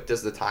quick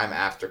does the time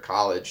after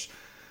college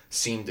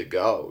seem to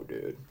go,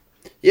 dude?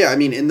 Yeah, I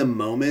mean, in the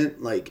moment,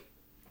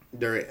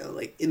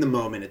 in the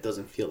moment, it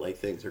doesn't feel like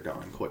things are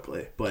going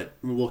quickly. But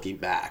looking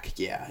back,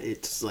 yeah,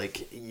 it's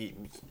like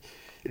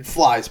it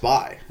flies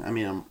by. I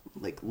mean, I'm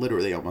like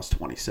literally almost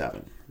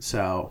 27,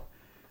 so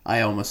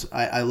I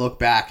look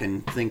back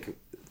and think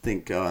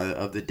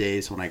of the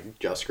days when I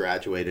just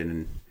graduated,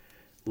 and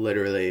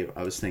literally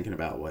I was thinking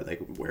about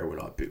where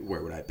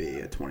would I be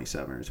at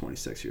 27 or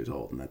 26 years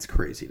old, and that's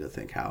crazy to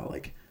think how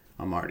like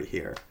I'm already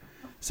here.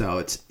 So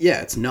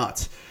it's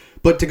nuts.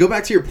 But to go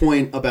back to your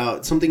point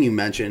about something you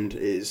mentioned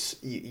is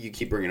you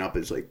keep bringing up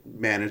is like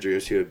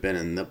managers who have been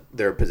in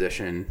their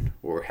position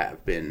or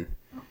have been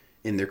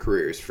in their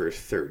careers for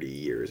 30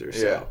 years or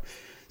so. Yeah.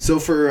 So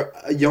for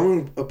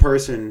a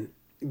person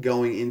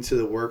going into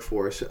the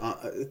workforce,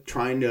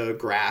 trying to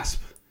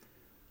grasp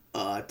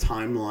a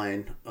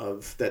timeline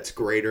that's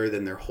greater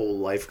than their whole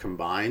life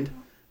combined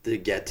to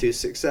get to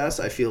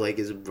success, I feel like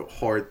is a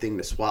hard thing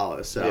to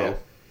swallow. So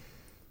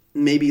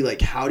maybe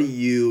like, how do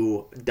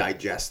you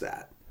digest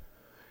that?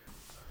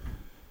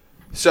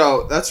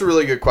 So that's a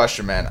really good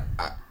question, man.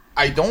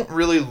 I don't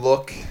really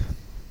look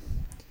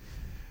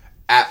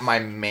at my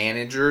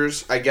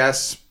managers, I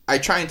guess. I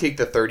try and take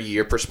the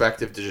 30-year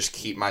perspective to just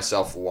keep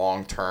myself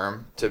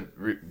long-term, to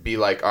be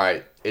like, all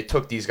right, it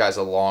took these guys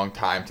a long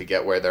time to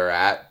get where they're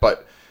at,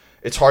 but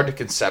it's hard to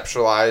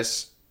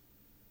conceptualize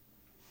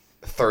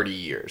 30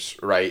 years,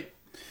 right?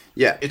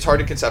 Yeah. It's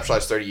hard to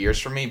conceptualize 30 years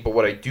for me, but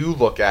what I do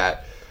look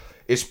at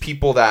is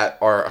people that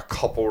are a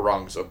couple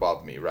rungs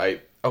above me,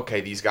 right?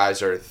 Okay, these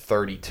guys are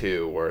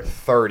 32 or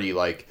 30,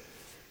 like,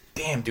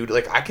 damn, dude,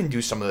 like, I can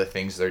do some of the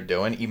things they're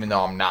doing, even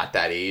though I'm not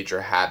that age or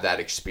have that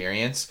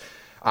experience.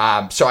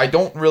 So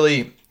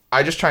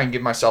I just try and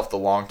give myself the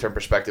long-term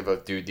perspective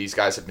of, dude, these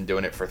guys have been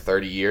doing it for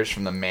 30 years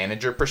from the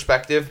manager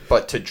perspective,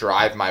 but to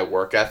drive my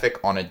work ethic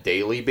on a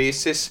daily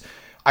basis,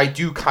 I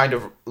do kind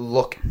of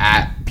look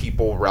at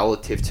people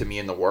relative to me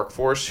in the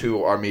workforce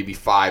who are maybe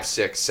 5,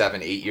 6,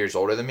 7, 8 years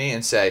older than me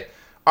and say,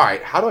 all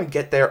right, how do I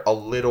get there a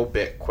little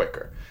bit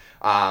quicker?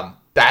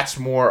 That's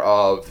more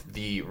of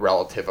the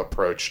relative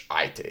approach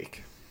I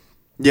take.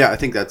 Yeah, I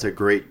think that's a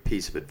great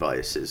piece of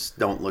advice is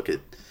don't look at,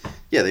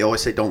 they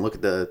always say don't look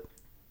at the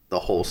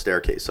whole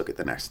staircase, look at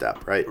the next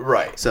step, right?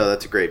 Right. So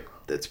that's a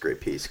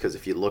great piece because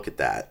if you look at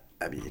that,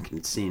 I mean, it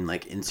can seem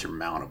like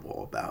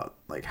insurmountable about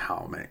like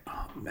how many,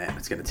 oh man,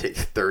 it's going to take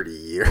 30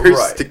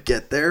 years to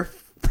get there.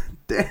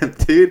 Damn,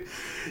 dude.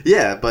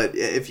 Yeah, but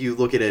if you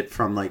look at it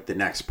from like the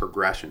next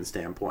progression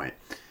standpoint,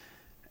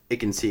 it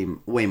can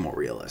seem way more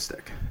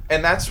realistic.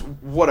 And that's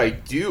what I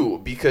do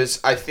because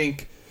I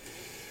think...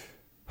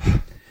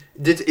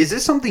 Is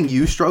this something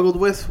you struggled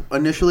with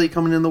initially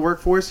coming in the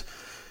workforce?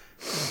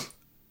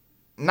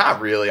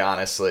 Not really,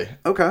 honestly.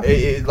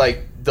 Okay.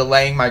 Like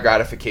delaying my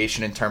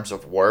gratification in terms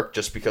of work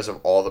just because of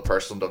all the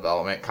personal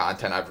development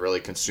content I've really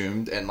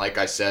consumed. And like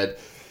I said,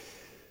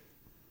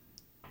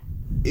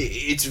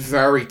 it's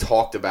very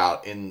talked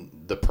about in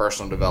the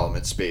personal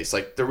development space.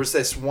 Like there was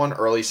this one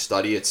early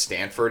study at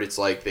Stanford. It's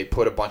like they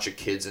put a bunch of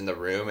kids in the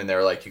room and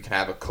they're like, you can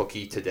have a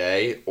cookie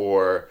today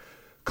or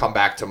come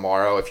back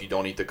tomorrow if you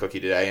don't eat the cookie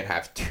today and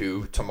have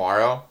 2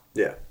 tomorrow.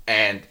 Yeah.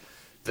 And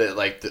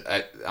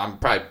I'm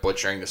probably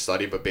butchering the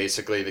study, but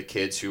basically the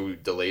kids who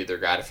delayed their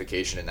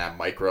gratification in that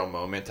micro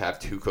moment to have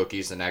 2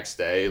 cookies the next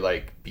day,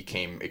 like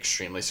became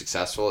extremely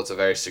successful. It's a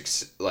very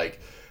simplistic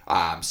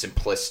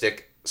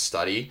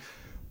study,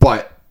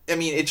 but I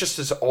mean, it just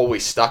has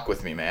always stuck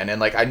with me, man. And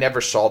like, I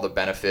never saw the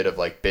benefit of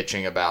like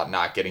bitching about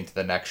not getting to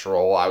the next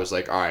role. I was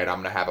like, all right,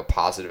 I'm going to have a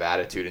positive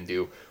attitude and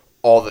do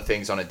all the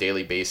things on a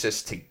daily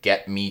basis to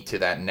get me to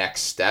that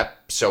next step.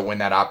 So when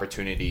that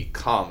opportunity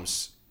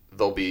comes,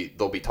 they'll be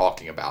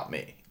talking about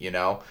me, you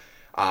know?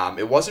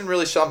 It wasn't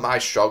really something I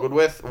struggled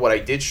with. What I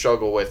did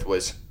struggle with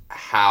was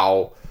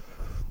how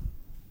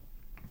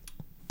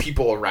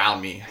people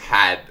around me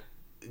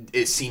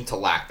it seemed to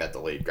lack that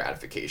delayed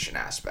gratification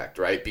aspect,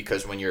 right?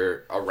 Because when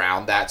you're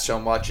around that so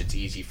much, it's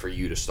easy for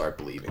you to start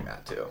believing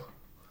that too.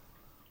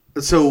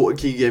 So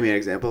can you give me an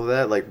example of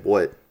that? Like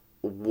what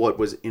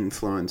was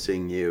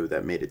influencing you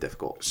that made it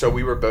difficult? So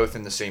we were both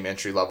in the same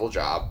entry-level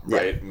job,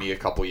 right? Yeah. Me a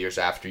couple years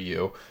after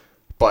you.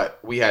 But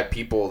we had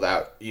people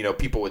that, you know,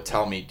 people would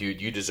tell me,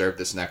 dude, you deserve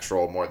this next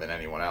role more than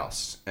anyone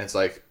else. And it's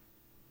like,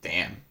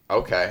 damn,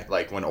 okay.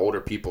 Like when older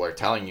people are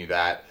telling you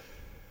that,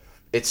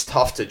 it's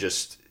tough to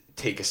just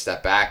take a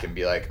step back and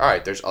be like, all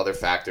right, there's other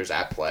factors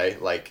at play.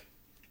 Like,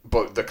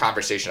 but the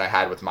conversation I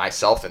had with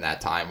myself in that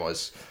time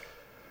was,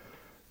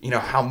 you know,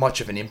 how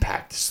much of an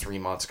impact is 3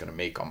 months going to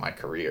make on my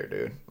career,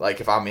 dude?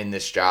 Like if I'm in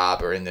this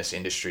job or in this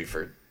industry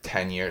for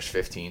 10 years,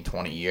 15,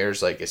 20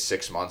 years, like is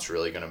 6 months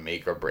really going to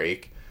make or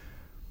break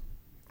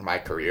my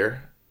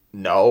career?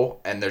 No.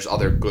 And there's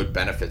other good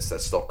benefits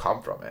that still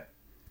come from it,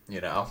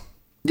 you know?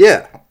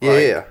 Yeah.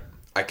 Yeah.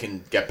 I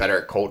can get better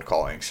at cold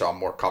calling, so I'm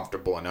more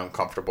comfortable in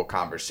uncomfortable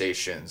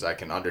conversations. I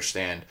can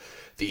understand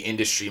the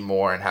industry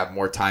more and have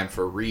more time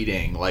for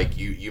reading. Like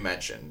you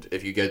mentioned,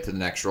 if you get to the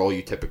next role,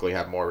 you typically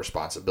have more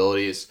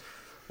responsibilities.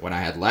 When I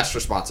had less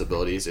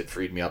responsibilities, it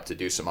freed me up to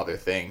do some other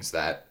things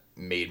that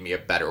made me a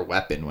better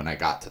weapon when I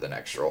got to the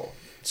next role.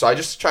 So I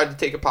just tried to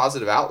take a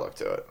positive outlook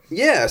to it.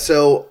 Yeah,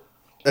 so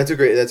that's a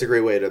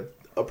great way to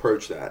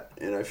approach that.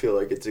 And I feel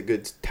like it's a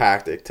good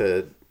tactic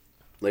to,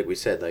 like we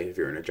said, like if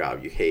you're in a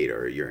job you hate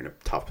or you're in a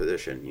tough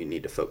position, you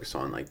need to focus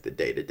on like the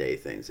day-to-day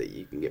things that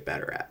you can get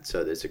better at.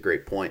 So that's a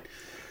great point.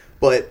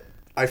 But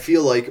I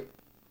feel like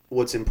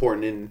what's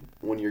important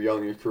when you're young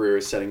in your career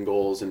is setting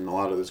goals, and a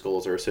lot of those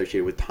goals are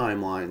associated with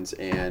timelines.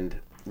 And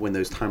when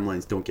those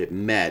timelines don't get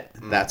met,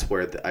 that's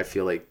where I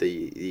feel like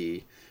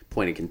the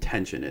point of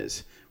contention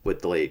is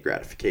with delayed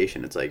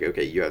gratification. It's like,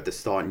 okay, you have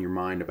this thought in your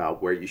mind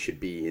about where you should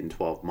be in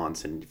 12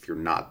 months, and if you're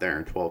not there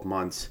in 12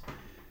 months,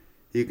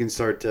 you can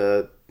start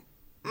to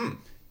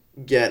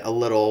get a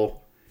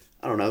little,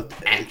 I don't know,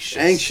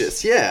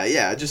 anxious.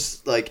 Yeah.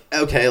 Just like,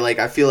 okay, like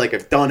I feel like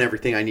I've done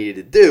everything I needed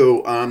to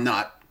do. I'm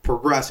not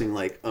progressing.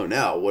 Like, oh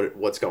no,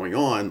 what's going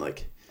on?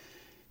 Like,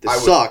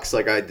 this sucks.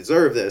 Like, I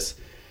deserve this.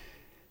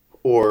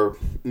 Or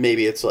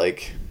maybe it's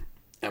like,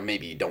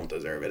 maybe you don't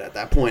deserve it at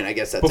that point. I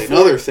guess that's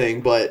another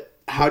thing. But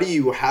do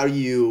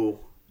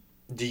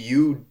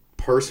you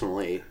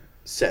personally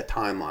set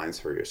timelines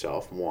for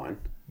yourself? 1,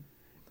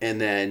 and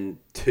then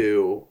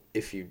 2,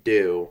 if you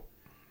do,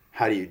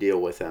 how do you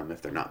deal with them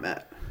if they're not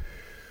met?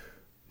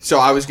 So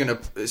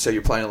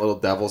you're playing a little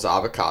devil's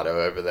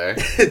avocado over there.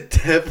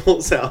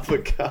 Devil's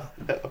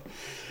avocado.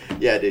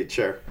 Yeah, dude,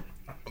 sure.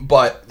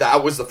 But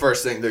that was the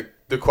first thing,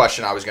 the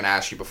question I was going to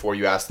ask you before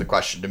you asked the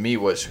question to me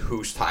was,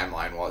 whose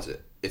timeline was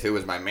it? If it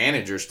was my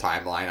manager's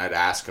timeline, I'd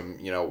ask him,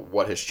 you know,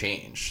 what has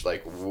changed?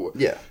 Like,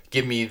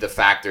 give me the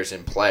factors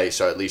in play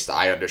so at least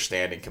I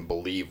understand and can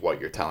believe what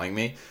you're telling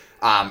me.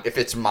 If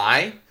it's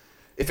my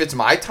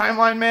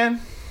timeline, man,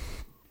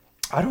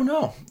 I don't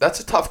know. That's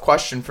a tough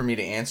question for me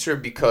to answer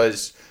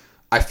because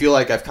I feel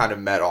like I've kind of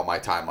met all my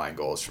timeline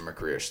goals from a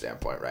career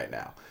standpoint right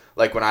now.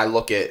 Like when I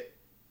look at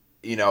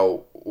you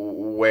know,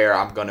 where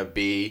I'm going to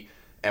be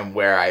and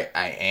where I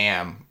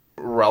am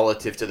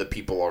relative to the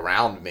people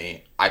around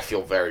me, I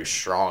feel very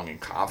strong and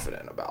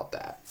confident about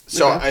that.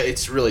 So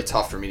it's really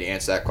tough for me to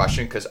answer that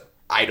question because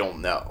I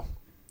don't know.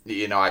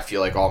 You know, I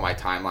feel like all my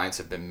timelines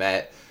have been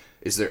met.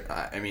 Is there,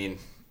 I mean,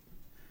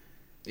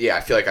 yeah,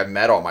 I feel like I've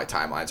met all my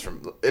timelines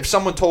from, if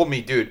someone told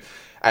me, dude,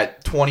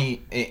 at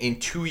 20, in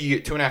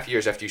 2.5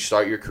 years after you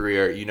start your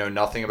career, you know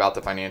nothing about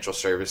the financial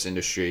service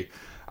industry.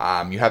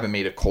 You haven't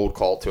made a cold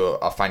call to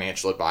a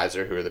financial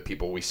advisor, who are the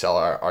people we sell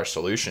our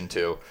solution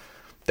to,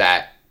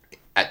 that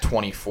at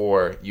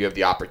 24, you have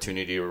the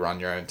opportunity to run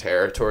your own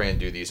territory and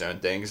do these own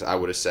things. I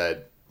would have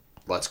said,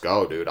 let's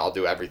go, dude. I'll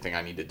do everything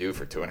I need to do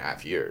for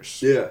 2.5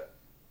 years. Yeah.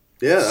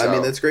 Yeah, So, I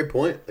mean, that's a great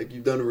point. Like,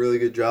 you've done a really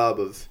good job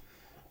of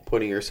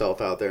putting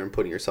yourself out there and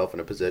putting yourself in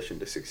a position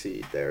to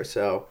succeed there.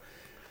 So,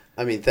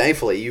 I mean,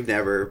 thankfully,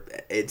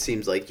 it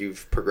seems like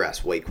you've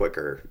progressed way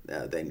quicker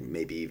than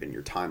maybe even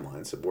your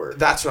timelines were.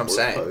 That's what I'm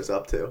saying. Posed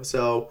up to.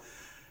 So,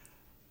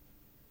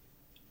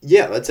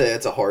 yeah, let's say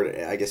it's a hard,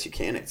 I guess you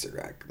can't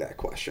answer that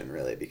question,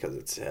 really, because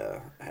it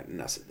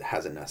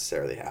hasn't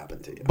necessarily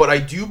happened to you. But I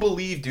do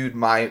believe, dude,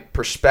 my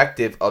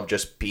perspective of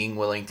just being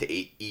willing to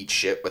eat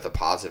shit with a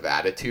positive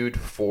attitude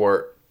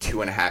for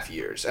 2.5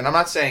 years. And I'm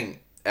not saying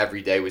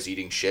every day was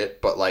eating shit,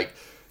 but like,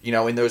 you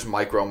know, in those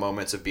micro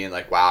moments of being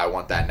like, wow, I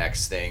want that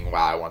next thing.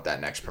 Wow, I want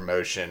that next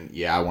promotion.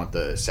 Yeah, I want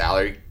the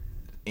salary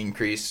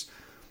increase.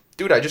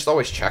 Dude, I just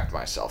always checked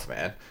myself,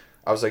 man.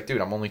 I was like, dude,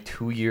 I'm only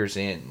 2 years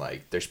in.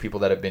 Like, there's people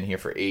that have been here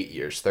for 8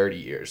 years, 30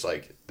 years.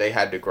 Like, they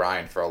had to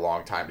grind for a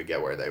long time to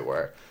get where they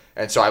were.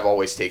 And so I've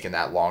always taken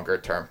that longer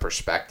term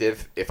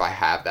perspective if I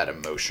have that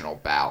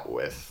emotional bout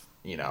with,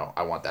 you know,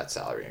 I want that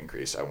salary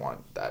increase. I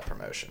want that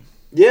promotion.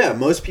 Yeah,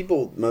 most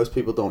people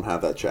don't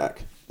have that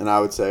check. And I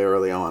would say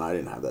early on, I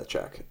didn't have that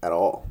check at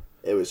all.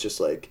 It was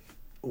just like,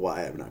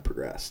 why haven't I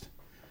progressed?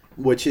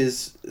 Which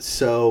is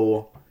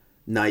so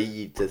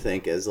naive to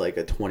think as like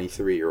a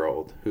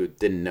 23-year-old who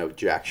didn't know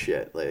jack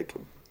shit, like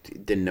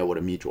didn't know what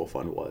a mutual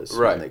fund was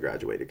when they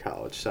graduated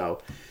college.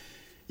 So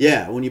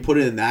yeah, when you put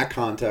it in that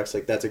context,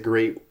 like that's a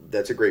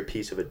great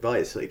piece of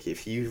advice. Like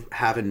if you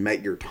haven't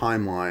met your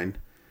timeline,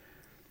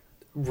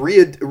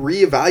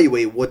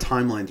 reevaluate what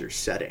timelines you're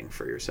setting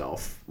for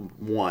yourself.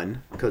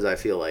 One, because I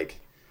feel like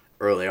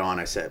early on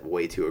I set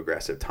way too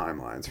aggressive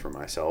timelines for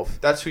myself.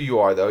 That's who you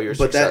are, though. You're a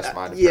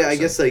success-minded person. I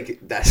guess like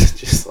that's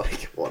just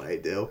like what I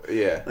do.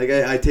 Yeah. Like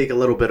I take a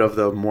little bit of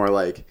the more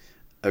like,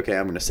 okay,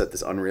 I'm going to set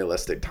this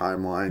unrealistic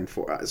timeline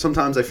for.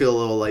 Sometimes I feel a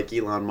little like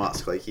Elon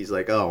Musk. Like he's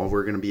like, oh,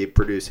 we're going to be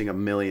producing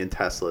 1 million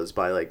Teslas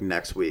by like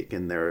next week,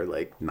 and they're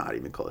like not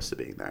even close to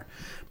being there.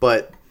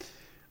 But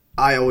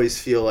I always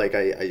feel like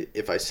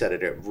if I set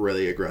it a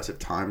really aggressive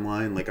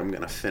timeline, like I'm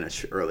going to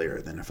finish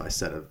earlier than if I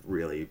set a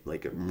really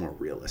like a more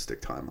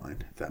realistic timeline,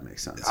 if that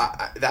makes sense.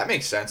 That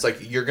makes sense. Like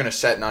you're going to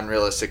set an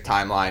unrealistic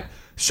timeline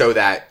so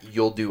that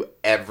you'll do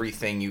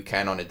everything you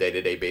can on a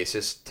day-to-day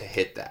basis to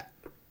hit that.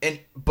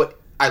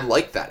 But I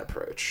like that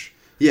approach.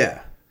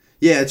 Yeah.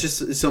 Yeah, it's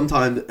just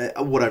sometimes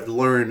what I've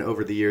learned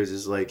over the years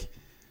is like,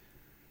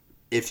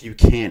 if you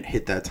can't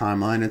hit that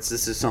timeline,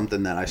 this is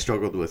something that I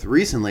struggled with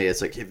recently.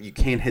 It's like if you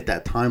can't hit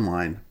that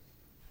timeline,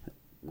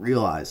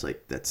 realize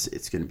like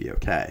it's going to be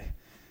okay.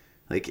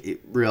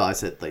 Like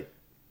realize that like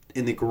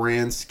in the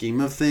grand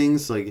scheme of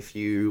things, like if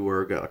you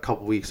were a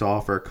couple weeks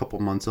off or a couple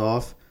months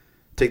off,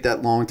 take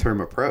that long-term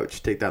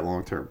approach, take that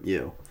long-term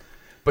view.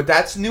 But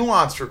that's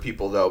nuance for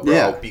people though, bro,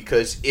 yeah.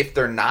 Because if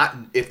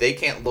they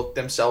can't look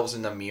themselves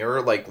in the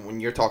mirror, like when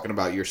you're talking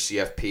about your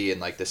CFP and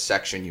like the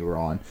section you were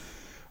on,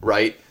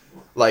 right?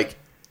 Like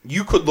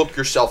you could look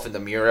yourself in the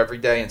mirror every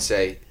day and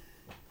say,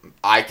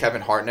 I,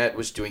 Kevin Hartnett,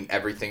 was doing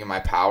everything in my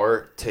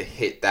power to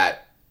hit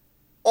that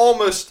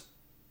almost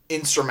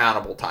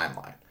insurmountable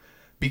timeline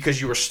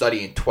because you were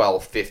studying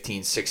 12,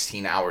 15,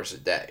 16 hours a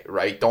day,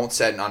 right? Don't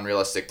set an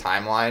unrealistic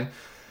timeline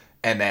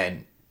and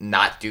then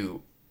not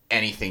do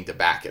anything to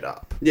back it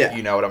up. Yeah.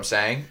 You know what I'm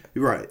saying?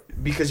 Right.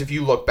 Because if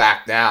you look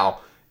back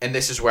now, and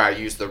this is where I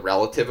use the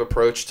relative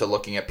approach to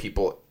looking at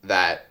people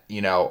that,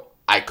 you know,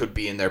 I could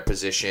be in their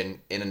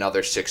position in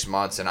another 6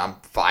 months and I'm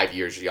 5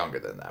 years younger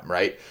than them,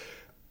 right?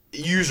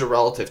 Use a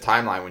relative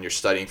timeline when you're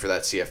studying for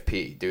that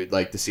CFP, dude.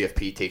 Like the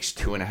CFP takes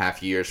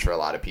 2.5 years for a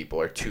lot of people,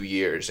 or 2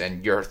 years,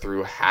 and you're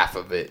through half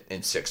of it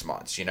in 6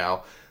 months, you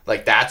know?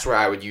 Like that's where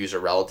I would use a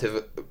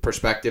relative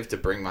perspective to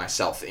bring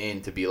myself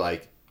in to be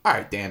like, all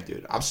right, damn,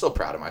 dude, I'm still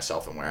proud of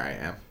myself and where I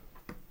am.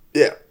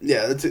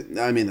 Yeah, that's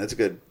a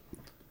good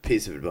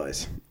piece of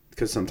advice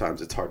because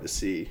sometimes it's hard to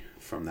see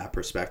from that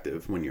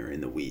perspective when you're in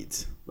the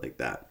weeds like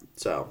that.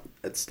 So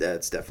that's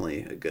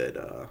definitely a good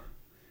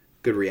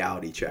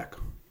reality check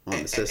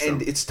on the system.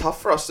 And it's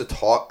tough for us to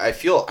talk.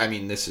 I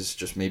mean, this is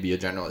just maybe a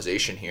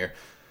generalization here,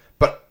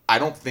 but I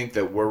don't think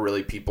that we're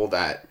really people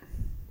that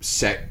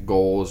set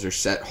goals or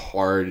set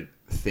hard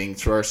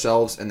things for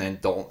ourselves and then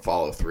don't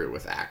follow through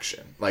with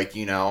action. Like,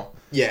 you know?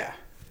 Yeah.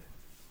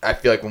 I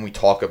feel like when we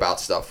talk about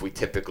stuff, we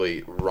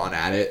typically run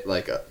at it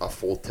like a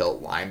full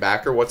tilt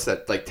linebacker. What's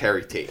that? Like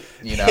Terry Tate,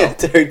 you know? Yeah,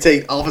 Terry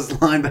Tate, offensive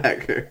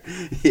linebacker.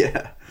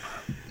 Yeah.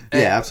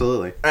 Yeah,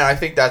 absolutely. And I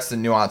think that's the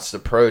nuanced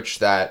approach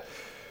that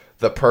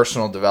the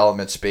personal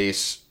development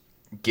space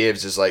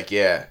gives is like,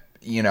 yeah,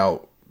 you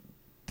know,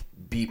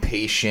 be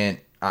patient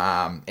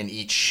and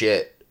eat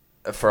shit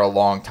for a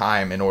long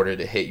time in order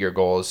to hit your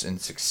goals and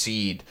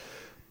succeed.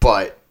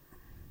 But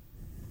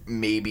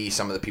maybe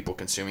some of the people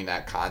consuming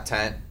that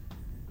content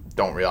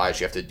don't realize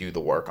you have to do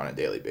the work on a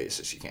daily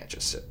basis. You can't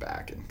just sit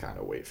back and kind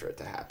of wait for it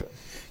to happen.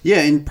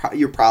 Yeah, and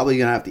you're probably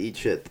going to have to eat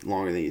shit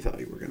longer than you thought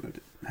you were going to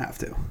have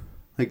to.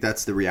 Like,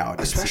 that's the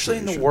reality. Especially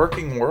in the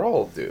working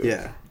world, dude.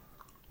 Yeah.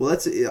 Well,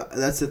 that's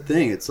the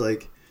thing. It's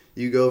like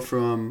you go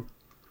from...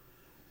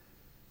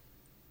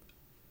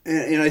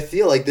 And I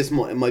feel like this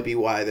might be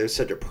why there's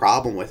such a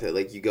problem with it.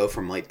 Like, you go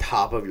from, like,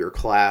 top of your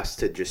class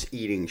to just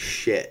eating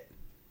shit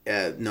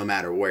no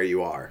matter where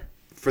you are,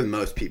 for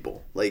most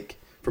people. Like,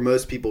 for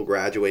most people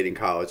graduating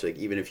college, like,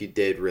 even if you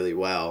did really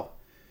well,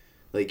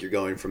 like, you're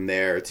going from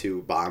there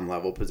to bottom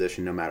level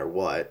position no matter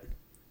what,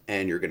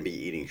 and you're going to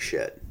be eating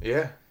shit.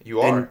 Yeah,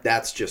 you are. And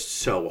that's just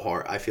so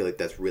hard. I feel like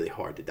that's really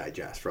hard to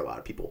digest for a lot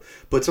of people.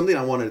 But something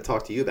I wanted to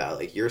talk to you about,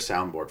 like, you're a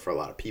soundboard for a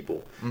lot of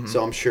people. Mm-hmm.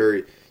 So I'm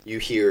sure you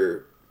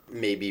hear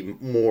maybe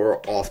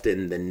more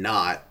often than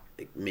not,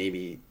 like,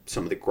 maybe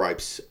some of the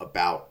gripes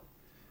about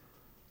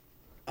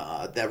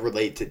that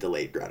relate to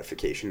delayed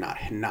gratification,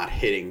 not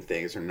hitting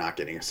things or not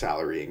getting a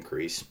salary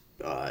increase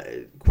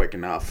quick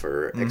enough,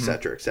 or et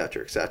cetera, et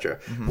cetera, et cetera.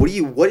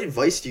 Mm-hmm. What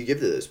advice do you give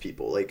to those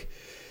people? Like,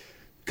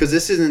 because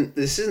this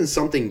isn't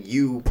something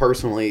you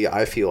personally,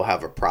 I feel,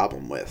 have a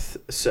problem with.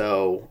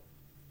 So,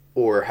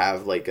 or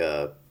have like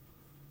a,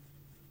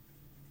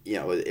 you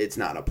know, it's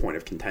not a point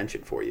of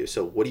contention for you.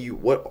 So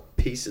what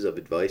pieces of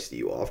advice do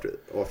you offer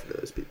to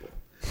those people?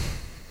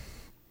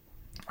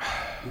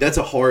 It's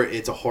a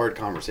hard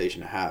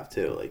conversation to have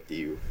too.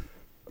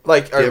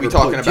 Like, are we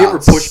talking about? Do you ever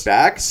push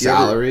back?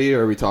 Salary,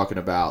 or are we talking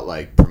about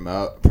like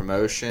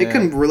promotion? It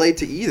can relate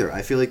to either.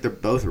 I feel like they're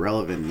both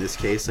relevant in this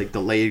case. Like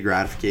delayed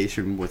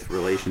gratification with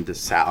relation to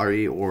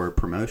salary or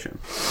promotion.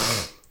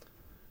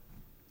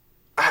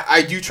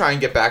 I do try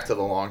and get back to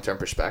the long-term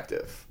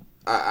perspective.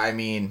 I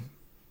mean,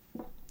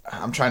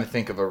 I'm trying to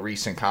think of a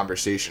recent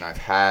conversation I've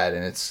had,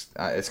 and it's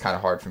kind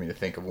of hard for me to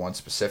think of one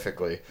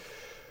specifically.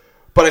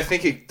 But I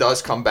think it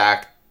does come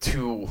back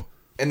to,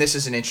 and this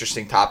is an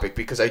interesting topic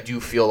because I do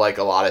feel like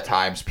a lot of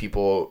times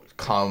people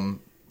come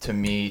to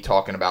me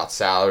talking about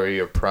salary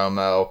or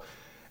promo,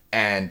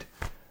 and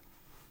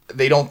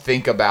they don't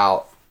think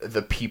about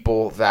the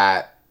people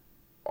that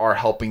are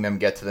helping them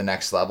get to the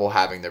next level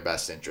having their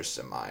best interests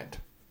in mind.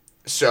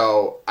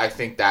 So I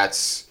think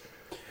that's,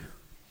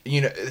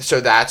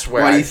 that's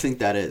where. Why do you think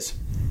that is?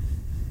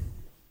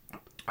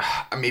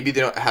 Maybe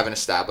they haven't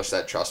established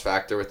that trust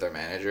factor with their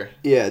manager.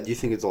 Yeah, do you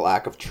think it's a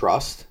lack of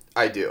trust?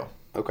 I do.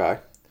 Okay.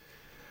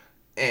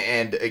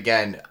 And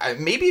again,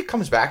 maybe it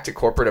comes back to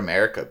corporate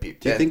America. Do you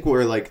think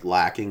we're like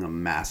lacking a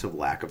massive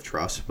lack of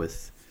trust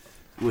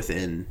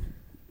within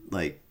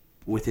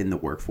the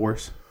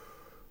workforce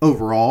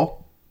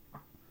overall?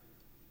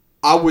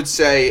 I would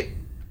say,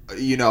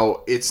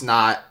 it's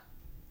not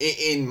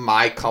in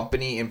my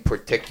company in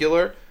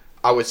particular.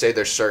 I would say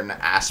there's certain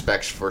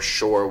aspects for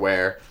sure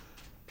where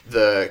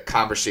the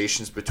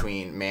conversations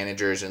between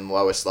managers and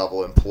lowest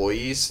level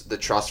employees, the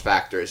trust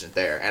factor isn't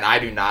there. And I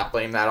do not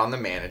blame that on the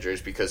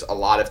managers, because a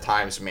lot of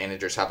times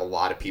managers have a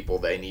lot of people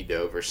they need to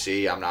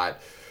oversee. I'm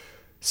not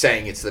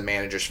saying it's the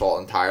manager's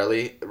fault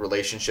entirely.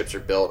 Relationships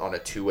are built on a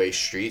two-way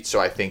street. So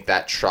I think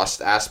that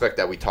trust aspect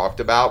that we talked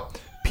about,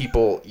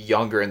 people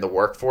younger in the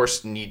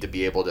workforce need to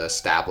be able to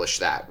establish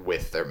that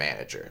with their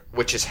manager,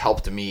 which has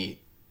helped me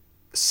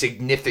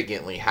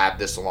significantly have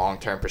this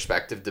long-term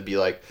perspective to be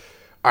like,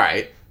 all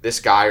right, this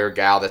guy or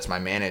gal that's my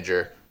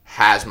manager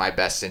has my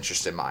best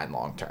interest in mind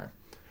long term.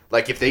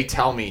 Like, if they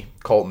tell me,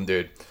 Colton,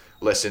 dude,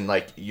 listen,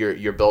 like,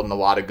 you're building a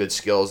lot of good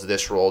skills.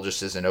 This role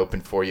just isn't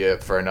open for you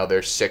for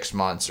another 6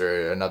 months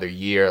or another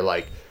year.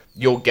 Like,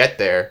 you'll get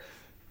there.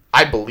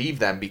 I believe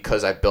them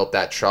because I built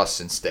that trust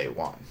since day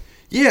one.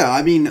 Yeah,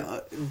 I mean,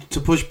 to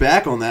push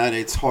back on that,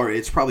 it's hard.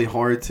 It's probably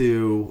hard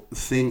to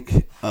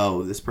think,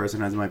 oh, this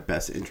person has my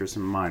best interest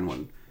in mind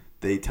when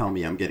they tell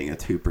me I'm getting a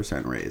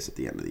 2% raise at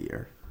the end of the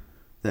year.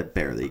 That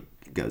barely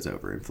goes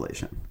over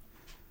inflation.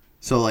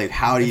 So, like,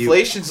 how do you...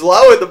 Inflation's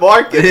low in the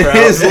market, bro. It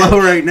is low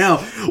right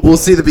now. We'll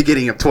see the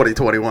beginning of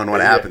 2021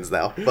 what happens,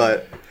 though.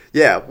 But,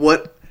 yeah,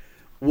 what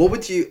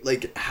would you...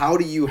 Like, how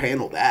do you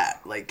handle that?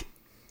 Like,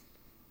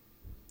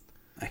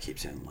 I keep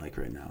saying like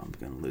right now. I'm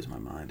going to lose my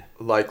mind.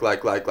 Like.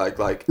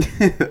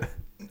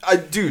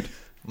 Dude.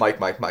 Mike.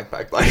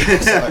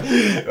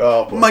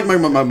 Oh,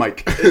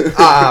 Mike.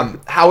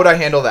 How would I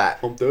handle that?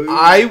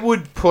 I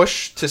would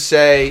push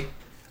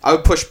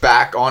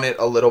back on it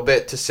a little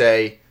bit to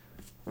say,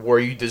 were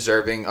you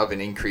deserving of an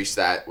increase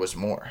that was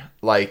more?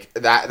 Like,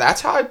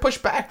 that's how I push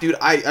back, dude.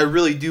 I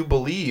really do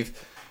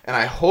believe, and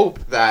I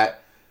hope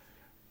that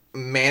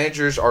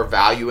managers are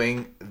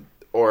valuing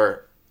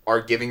or are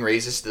giving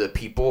raises to the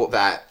people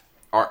that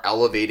are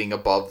elevating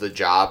above the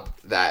job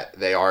that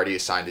they already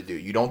assigned to do.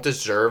 You don't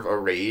deserve a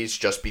raise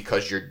just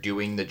because you're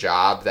doing the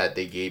job that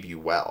they gave you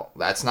well.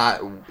 That's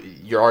not,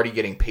 you're already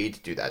getting paid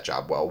to do that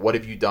job well. What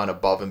have you done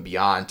above and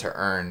beyond to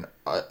earn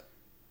a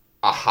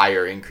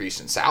higher increase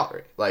in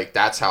salary? Like,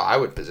 that's how I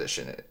would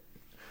position it.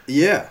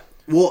 Yeah.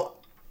 Well,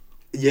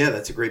 yeah,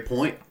 that's a great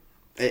point.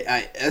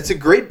 That's a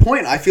great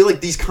point. I feel like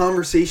these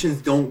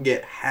conversations don't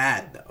get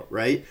had, though,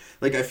 right?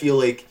 Like, I feel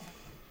like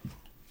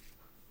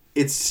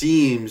it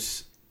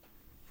seems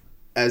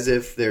as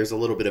if there's a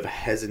little bit of a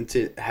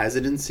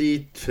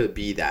hesitancy to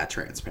be that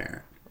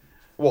transparent.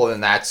 Well,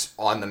 then that's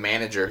on the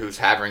manager who's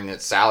having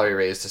its salary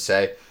raise to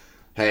say,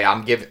 hey,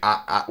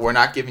 we're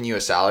not giving you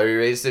a salary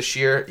raise this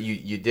year.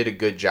 You did a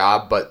good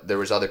job, but there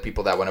was other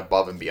people that went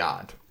above and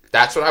beyond.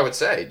 That's what I would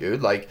say,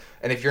 dude. Like,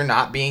 and if you're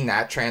not being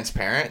that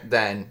transparent,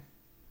 then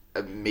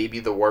maybe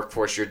the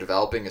workforce you're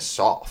developing is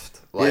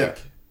soft.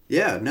 Like,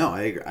 yeah, no,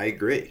 I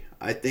agree.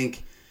 I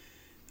think,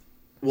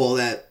 well,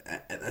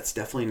 that's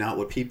definitely not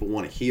what people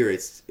want to hear.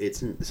 It's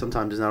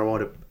sometimes it's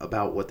not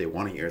about what they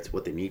want to hear. It's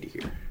what they need to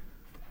hear.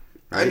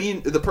 Right? I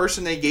mean, the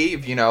person they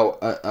gave,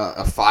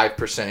 a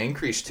 5%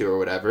 increase to or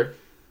whatever,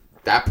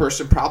 that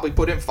person probably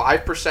put in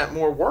 5%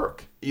 more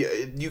work.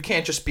 You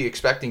can't just be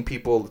expecting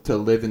people to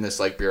live in this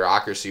like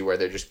bureaucracy where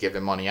they're just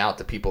giving money out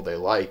to people they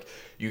like.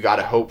 You got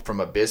to hope from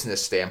a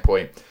business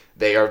standpoint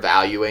they are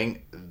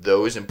valuing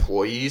those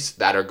employees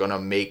that are going to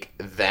make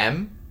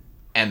them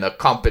and the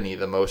company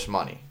the most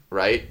money,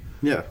 right?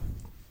 Yeah.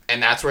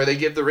 And that's where they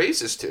give the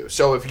raises to.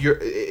 So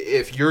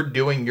if you're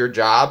doing your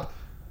job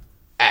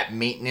at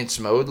maintenance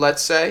mode,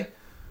 let's say,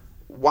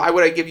 why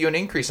would I give you an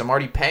increase? I'm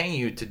already paying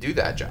you to do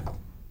that job.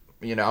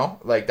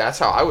 Like, that's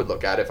how I would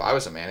look at it if I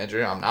was a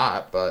manager. I'm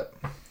not, but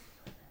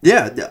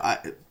yeah,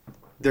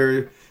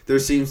 there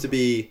seems to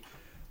be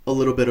a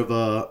little bit of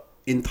a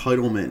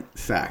entitlement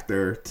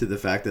factor to the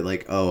fact that,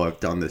 like, oh, I've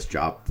done this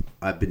job,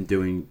 I've been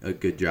doing a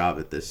good job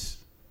at this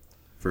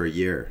for a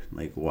year.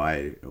 Like,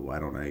 why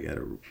don't I get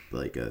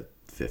a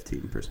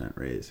 15%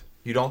 raise?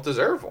 You don't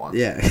deserve one.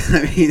 Yeah,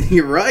 I mean,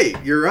 you're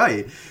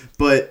right,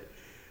 but.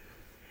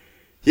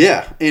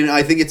 Yeah, and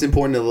I think it's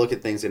important to look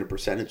at things in a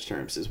percentage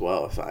terms as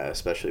well.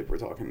 Especially if we're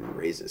talking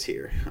raises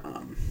here,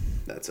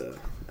 that's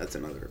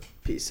another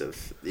piece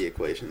of the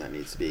equation that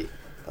needs to be.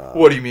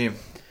 What do you mean?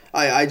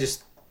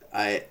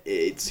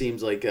 It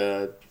seems like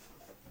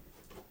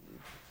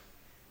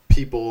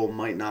people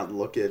might not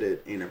look at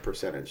it in a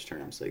percentage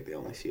terms. Like, they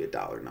only see a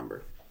dollar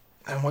number.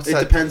 And it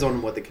depends on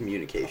what the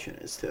communication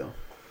is too.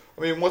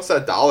 I mean, what's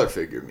that dollar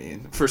figure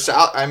mean for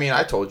I mean,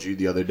 I told you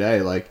the other day,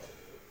 like,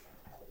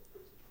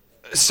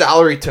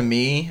 salary to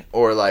me,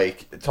 or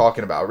like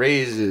talking about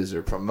raises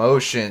or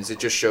promotions, it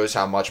just shows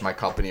how much my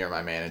company or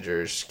my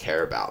managers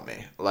care about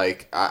me.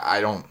 Like,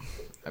 I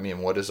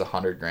mean, what does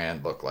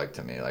 $100,000 look like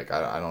to me? Like,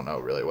 I don't know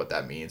really what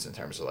that means in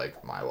terms of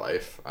like my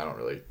life. I don't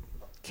really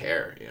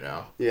care,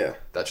 Yeah.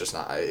 That's just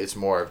not, it's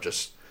more of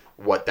just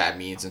what that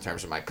means in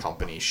terms of my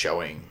company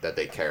showing that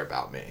they care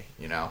about me,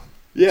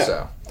 Yeah.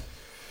 So.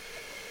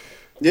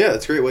 Yeah,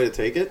 that's a great way to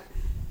take it.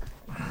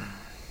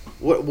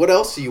 What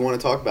else do you want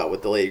to talk about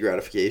with delayed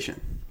gratification?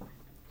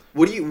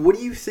 What do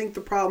you think the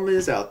problem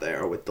is out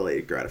there with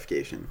delayed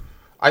gratification?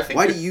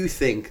 Why do you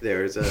think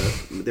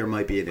there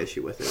might be an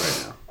issue with it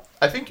right now?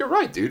 I think you're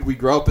right, dude. We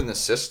grow up in this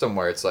system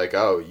where it's like,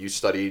 oh, you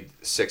studied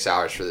 6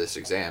 hours for this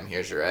exam,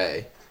 here's your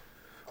A.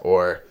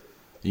 Or,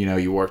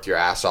 you worked your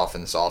ass off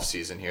in this off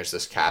season, here's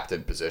this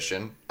captain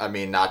position. I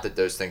mean, not that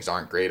those things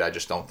aren't great. I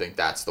just don't think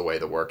that's the way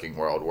the working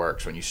world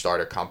works. When you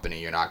start a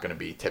company, you're not going to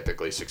be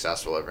typically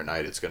successful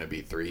overnight. It's going to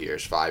be 3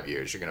 years, 5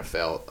 years. You're going to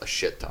fail a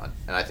shit ton.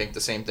 And I think the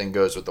same thing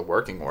goes with the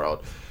working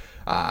world.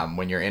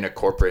 When you're in a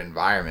corporate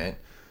environment,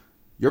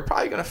 you're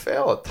probably going to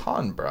fail a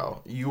ton,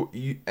 bro.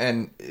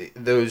 And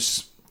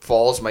those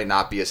falls might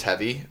not be as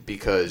heavy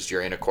because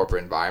you're in a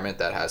corporate environment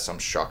that has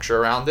some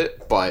structure around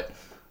it. But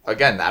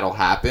again, that'll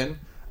happen.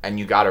 And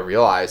you got to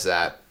realize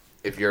that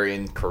if you're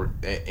in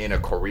a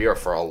career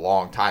for a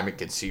long time and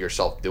can see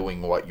yourself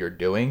doing what you're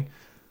doing,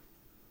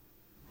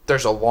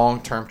 there's a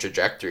long-term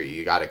trajectory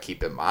you got to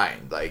keep in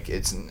mind. Like,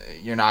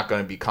 you're not going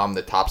to become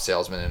the top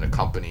salesman in a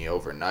company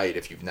overnight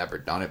if you've never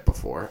done it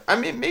before. I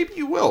mean, maybe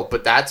you will,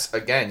 but that's,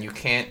 again, you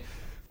can't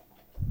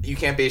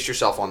base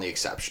yourself on the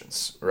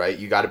exceptions, right?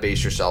 You got to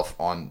base yourself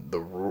on the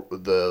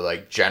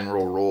like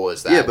general rule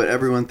is that. Yeah, but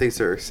everyone thinks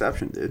they're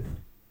exception, dude.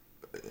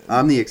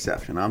 I'm the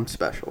exception. I'm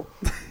special.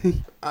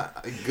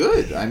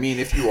 Good. I mean,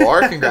 if you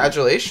are,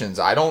 congratulations.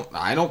 I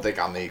don't think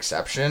I'm the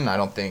exception.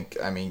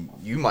 I mean,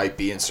 you might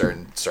be in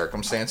certain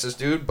circumstances,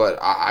 dude, but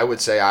I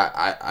would say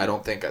I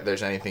don't think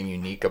there's anything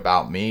unique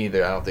about me. I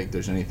don't think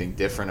there's anything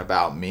different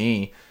about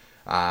me.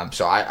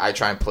 So I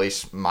try and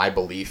place my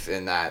belief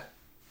in that,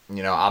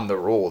 I'm the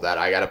rule that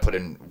I got to put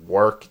in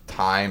work,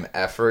 time,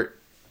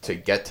 effort to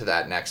get to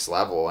that next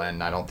level,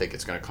 and I don't think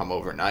it's going to come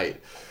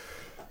overnight.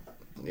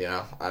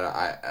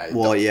 I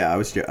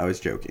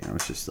was joking. I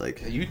was just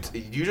like, you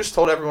just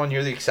told everyone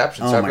you're the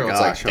exception. So oh everyone's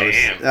my gosh, like,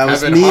 damn, that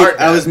was me.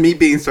 That was me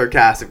being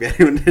sarcastic.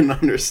 Anyone didn't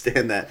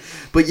understand that,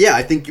 but yeah,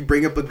 I think you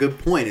bring up a good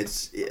point.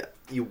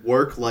 you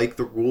work like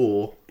the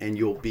rule, and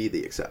you'll be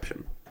the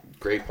exception.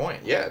 Great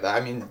point. Yeah,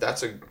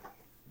 that's a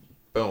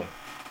boom,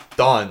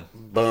 done.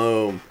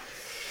 Boom.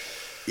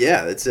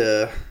 Yeah, it's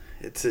a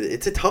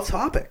tough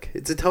topic.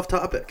 It's a tough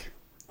topic.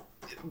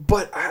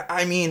 But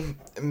I mean,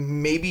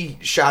 maybe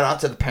shout out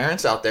to the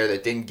parents out there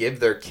that didn't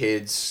give their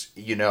kids,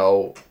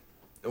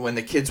 when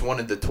the kids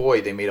wanted the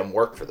toy, they made them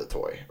work for the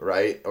toy,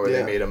 right? Or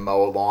they made them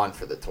mow a lawn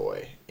for the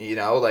toy.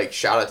 Like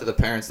shout out to the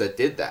parents that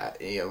did that.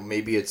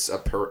 Maybe it's a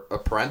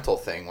parental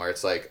thing where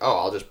it's like, oh,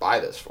 I'll just buy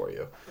this for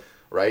you,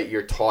 right?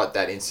 You're taught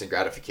that instant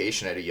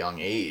gratification at a young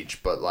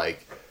age, but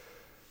like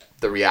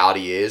the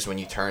reality is when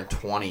you turn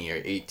 20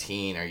 or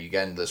 18 or you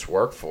get into this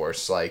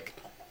workforce, like,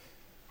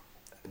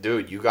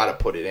 dude, you got to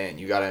put it in.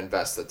 You got to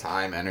invest the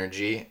time,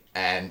 energy,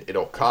 and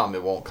it'll come.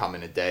 It won't come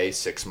in a day,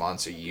 6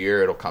 months, a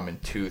year. It'll come in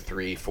 2,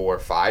 3, 4,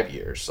 5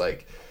 years.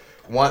 Like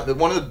one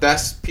of the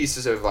best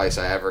pieces of advice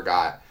I ever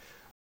got.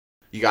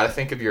 You got to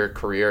think of your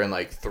career in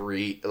like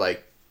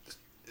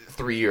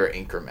 3-year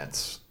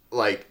increments.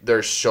 Like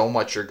there's so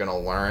much you're gonna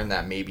learn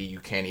that maybe you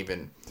can't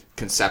even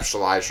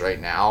conceptualize right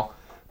now,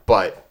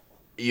 but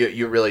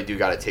you really do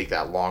got to take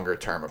that longer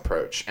term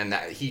approach. And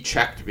that he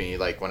checked me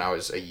like when I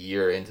was a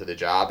year into the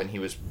job, and he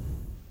was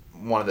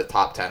one of the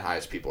top 10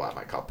 highest people at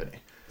my company.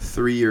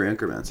 3-year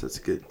increments. That's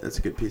good. That's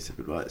a good piece of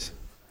advice.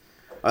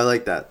 I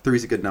like that.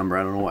 3's a good number.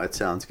 I don't know why it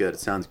sounds good. It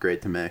sounds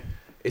great to me.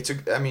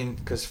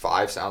 Because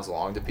 5 sounds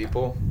long to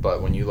people,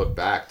 but when you look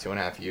back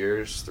 2.5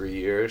 years, 3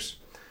 years,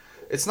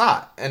 it's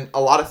not. And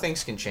a lot of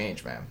things can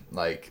change, man.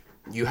 Like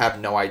you have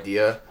no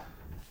idea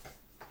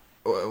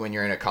when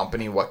you're in a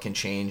company what can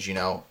change,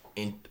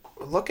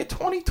 look at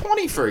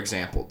 2020, for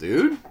example,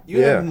 dude.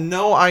 You have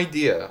no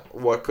idea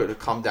what could have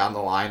come down the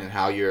line and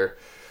how your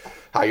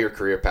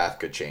career path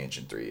could change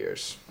in 3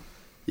 years.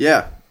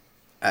 Yeah,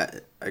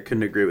 I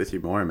couldn't agree with you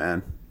more,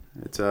 man.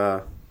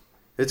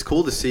 It's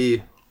cool to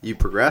see you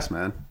progress,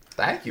 man.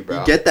 Thank you, bro.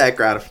 You get that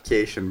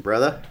gratification,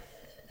 brother.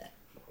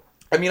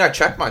 I mean, I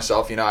check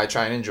myself. I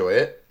try and enjoy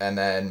it, and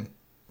then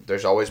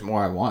there's always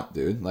more I want,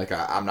 dude. Like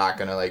I'm not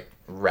gonna like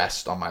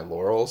rest on my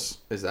laurels.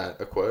 Is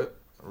that a quote?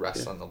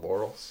 Rest on the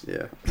laurels.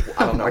 Yeah.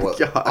 I don't know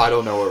I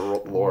don't know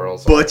what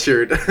laurels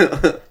Butchered.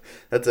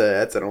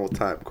 That's an old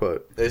time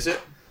quote. Is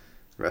it?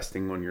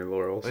 Resting on your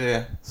laurels.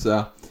 Yeah.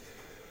 So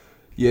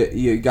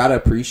you gotta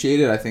appreciate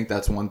it. I think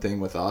that's one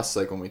thing with us.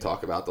 Like when we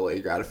talk about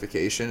delayed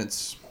gratification,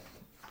 it's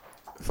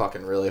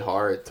fucking really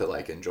hard to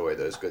like enjoy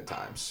those good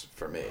times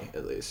for me,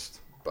 at least.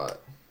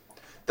 But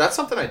that's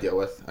something I deal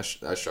with.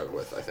 I struggle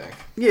with, I think.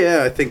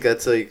 Yeah, I think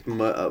that's like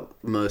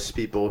most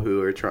people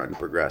who are trying to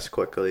progress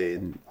quickly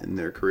in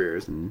their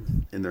careers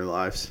and in their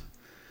lives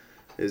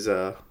is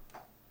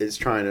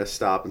trying to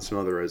stop and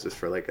smell the roses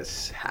for like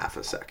half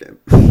a second.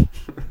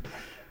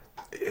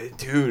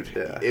 Dude,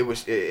 yeah.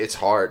 It's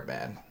hard,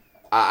 man.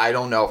 I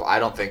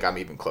don't think I'm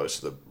even close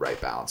to the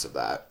right balance of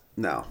that.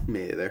 No,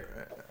 me either.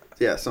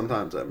 Yeah,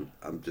 sometimes I'm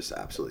just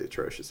absolutely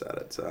atrocious at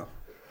it, so.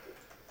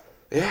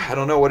 Yeah, I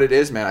don't know what it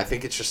is, man. I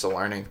think it's just a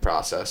learning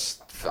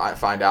process.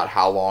 Find out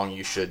how long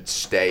you should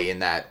stay in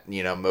that,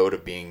 mode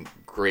of being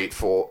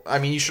grateful. I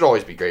mean, you should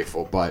always be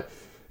grateful, but,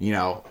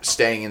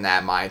 staying in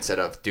that mindset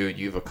of, dude,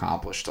 you've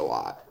accomplished a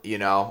lot,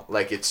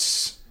 like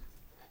it's.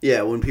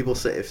 Yeah, when people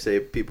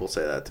if people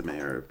say that to me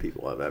or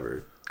people have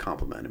ever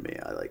complimented me,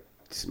 I like,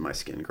 my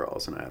skin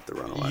crawls and I have to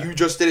run away. You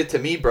just did it to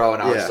me, bro,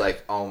 and I was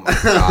like, oh my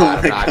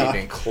God, I'm not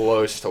even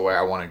close to where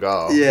I want to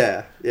go.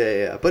 Yeah.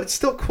 But it's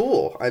still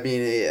cool. I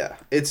mean, yeah.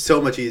 It's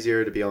so much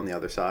easier to be on the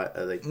other side,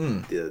 like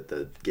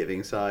the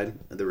giving side.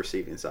 The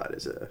receiving side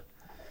is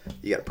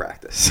you got to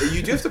practice.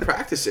 You do have to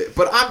practice it.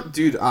 But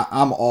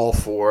I'm all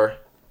for,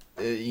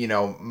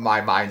 my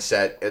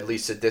mindset, at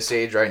least at this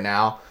age right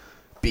now,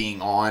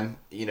 being on,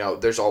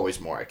 there's always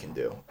more I can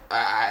do.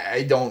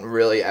 I don't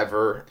really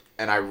ever...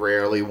 And I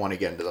rarely want to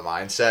get into the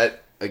mindset,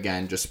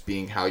 again, just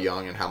being how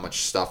young and how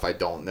much stuff I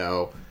don't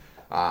know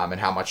and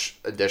how much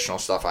additional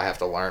stuff I have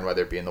to learn,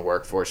 whether it be in the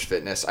workforce,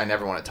 fitness. I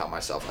never want to tell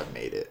myself I've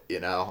made it,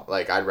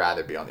 Like, I'd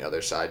rather be on the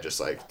other side, just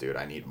like, dude,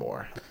 I need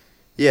more.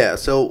 Yeah,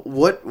 so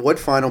what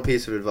final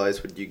piece of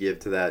advice would you give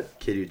to that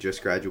kid who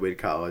just graduated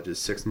college, is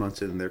 6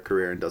 months into their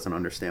career, and doesn't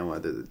understand why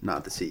they're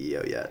not the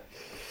CEO yet?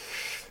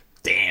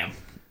 Damn.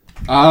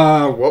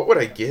 What would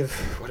I give?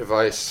 What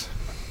advice?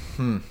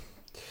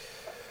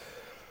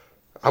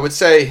 I would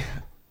say,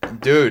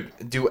 dude,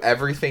 do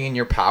everything in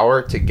your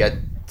power to get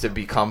to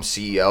become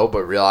CEO,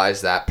 but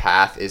realize that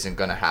path isn't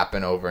going to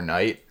happen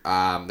overnight.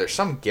 There's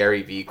some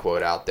Gary Vee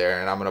quote out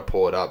there, and I'm going to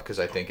pull it up because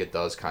I think it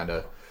does kind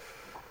of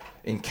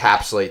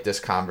encapsulate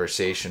this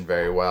conversation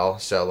very well.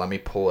 So let me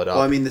pull it up.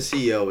 Well, I mean, the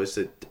CEO is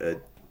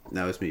that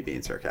was me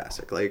being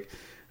sarcastic. Like,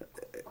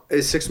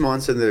 is 6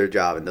 months into their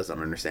job and doesn't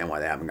understand why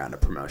they haven't gotten a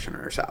promotion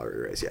or a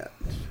salary raise yet.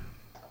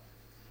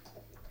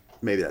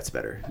 Maybe that's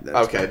better.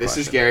 Okay, this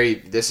is Gary.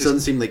 This doesn't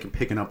seem like you're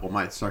picking up on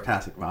my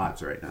sarcastic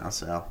vibes right now.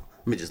 So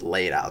let me just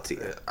lay it out to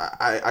you.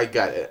 I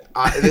get it.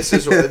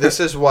 This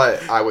is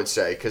what I would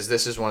say, because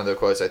this is one of the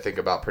quotes I think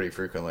about pretty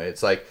frequently.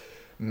 It's like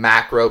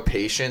macro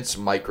patience,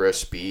 micro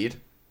speed.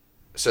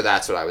 So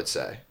that's what I would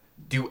say.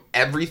 do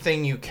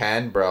everything you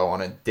can, bro,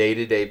 on a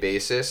day-to-day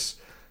basis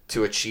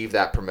to achieve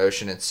that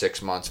promotion in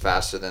 6 months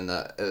faster than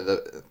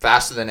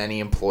faster than any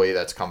employee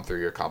that's come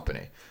through your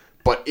company.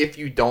 But if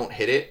you don't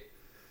hit it,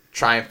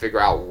 try and figure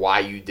out why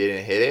you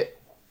didn't hit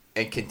it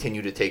and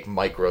continue to take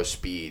micro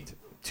speed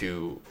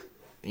to,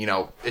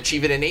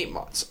 achieve it in 8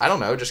 months. I don't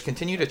know. Just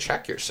continue to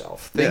check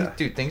yourself.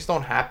 Dude, things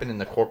don't happen in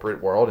the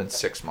corporate world in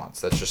 6 months.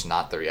 That's just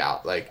not the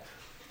reality. Like,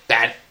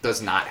 that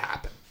does not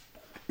happen.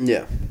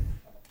 Yeah.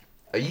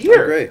 A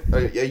year. I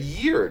agree. A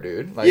year,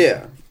 dude. Like,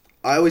 yeah.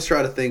 I always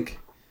try to think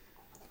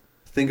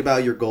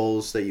about your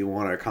goals that you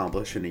want to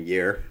accomplish in a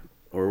year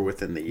or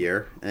within the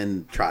year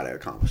and try to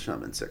accomplish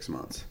them in 6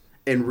 months.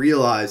 And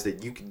realize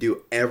that you can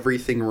do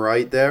everything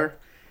right there.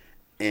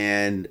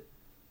 And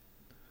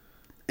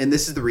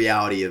this is the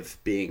reality of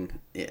being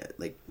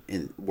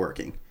in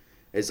working.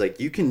 It's like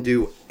you can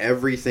do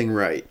everything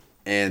right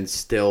and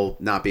still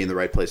not be in the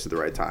right place at the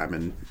right time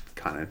and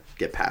kind of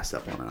get passed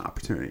up on an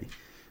opportunity.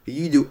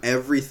 You do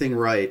everything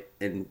right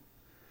and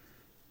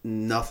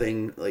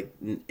nothing,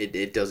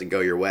 it doesn't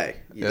go your way.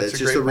 That's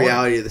just the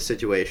reality of the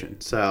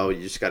situation. So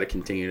you just got to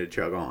continue to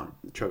chug along.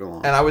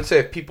 And I would say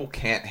if people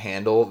can't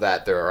handle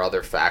that there are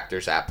other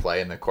factors at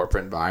play in the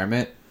corporate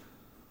environment,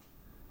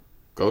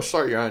 go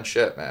start your own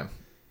shit, man.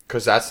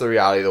 Because that's the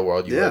reality of the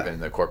world you live in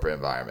the corporate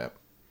environment.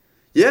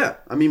 Yeah.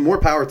 I mean, more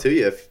power to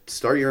you.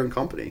 Start your own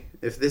company.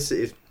 If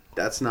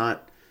that's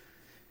not...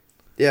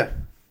 Yeah.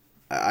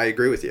 I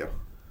agree with you.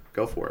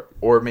 Go for it.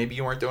 Or maybe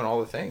you weren't doing all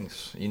the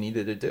things you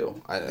needed to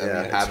do.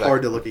 It's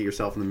hard to look at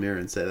yourself in the mirror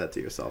and say that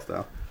to yourself,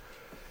 though.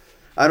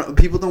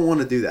 People don't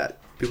want to do that.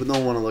 People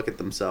don't want to look at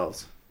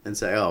themselves and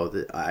say, "Oh,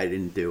 I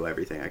didn't do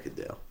everything I could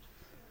do."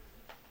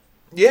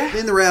 Yeah.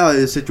 In the reality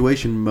of the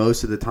situation,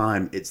 most of the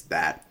time,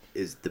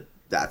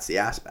 that's the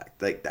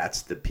aspect. Like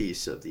that's the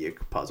piece of the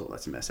puzzle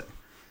that's missing.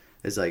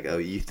 It's like, oh,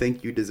 you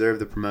think you deserve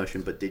the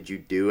promotion, but did you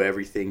do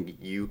everything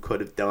you could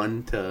have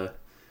done to?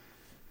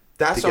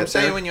 That's what I'm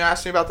saying when you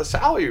asked me about the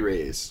salary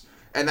raise.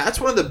 And that's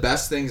one of the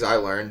best things I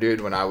learned, dude,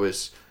 when I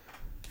was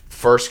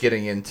first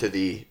getting into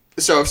the...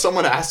 So if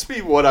someone asked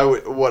me what I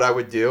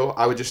would do,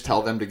 I would just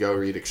tell them to go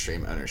read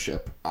Extreme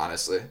Ownership,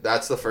 honestly.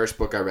 That's the first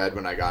book I read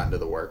when I got into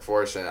the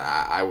workforce, and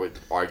I would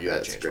argue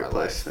that changed my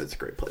life. That's a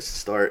great place to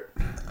start.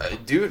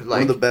 Dude,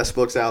 one of the best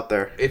books out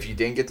there. If you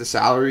didn't get the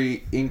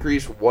salary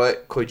increase,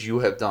 what could you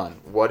have done?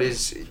 What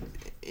is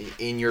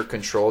in your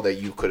control that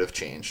you could have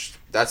changed?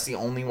 That's the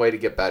only way to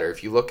get better.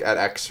 If you look at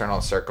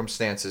external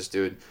circumstances,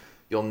 dude,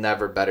 you'll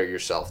never better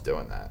yourself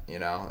doing that.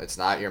 It's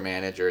not your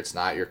manager, it's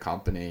not your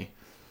company,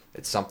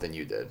 it's something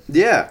you did.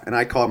 Yeah, and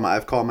I've called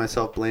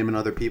myself blaming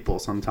other people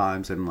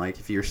sometimes, and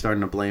if you're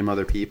starting to blame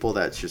other people,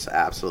 that's just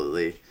that's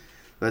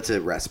a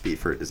recipe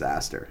for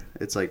disaster.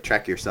 It's like,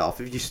 check yourself.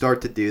 If you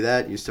start to do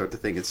that, you start to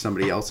think it's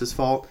somebody else's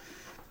fault.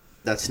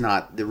 That's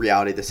not the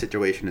reality of the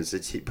situation.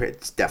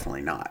 It's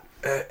definitely not.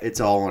 It's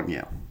all on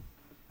you.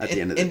 At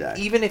the end of the day.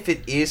 Even if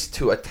it is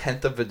to a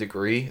 10th of a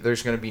degree,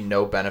 there's going to be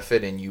no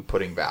benefit in you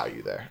putting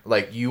value there.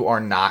 Like, you are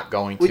not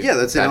going to better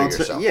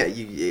yourself.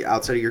 Yeah,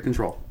 outside of your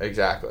control.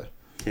 Exactly.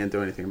 Can't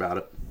do anything about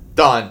it.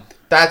 Done.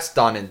 That's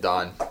done and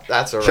done.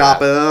 That's a wrap.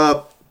 Chop it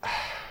up.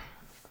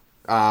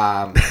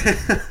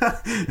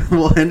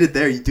 We'll end it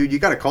there. Dude, you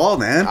got a call,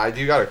 man. I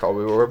do got a call.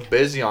 We were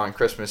busy on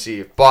Christmas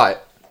Eve,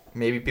 but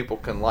maybe people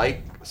can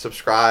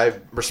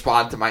subscribe,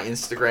 respond to my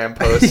Instagram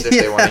post if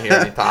they want to hear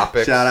any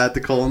topics. Shout out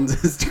to Colton's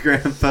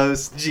Instagram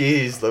post.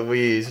 Jeez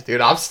Louise. Dude,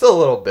 I'm still a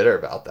little bitter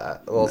about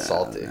that. A little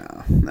salty.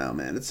 No,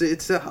 man.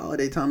 It's a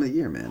holiday time of the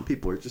year, man.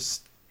 People are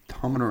just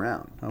humming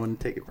around. I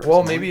wouldn't take it personally.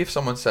 Well, maybe if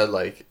someone said,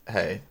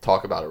 hey,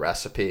 talk about a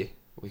recipe,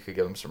 we could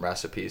give them some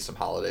recipes, some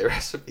holiday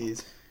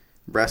recipes.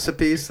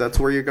 Recipes? That's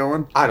where you're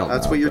going? I don't know.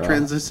 That's what you're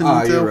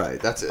transitioning to? You're right.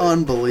 That's it.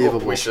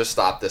 Unbelievable. We should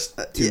stop this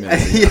 2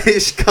 minutes ago. You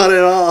should cut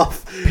it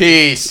off.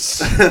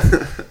 Peace.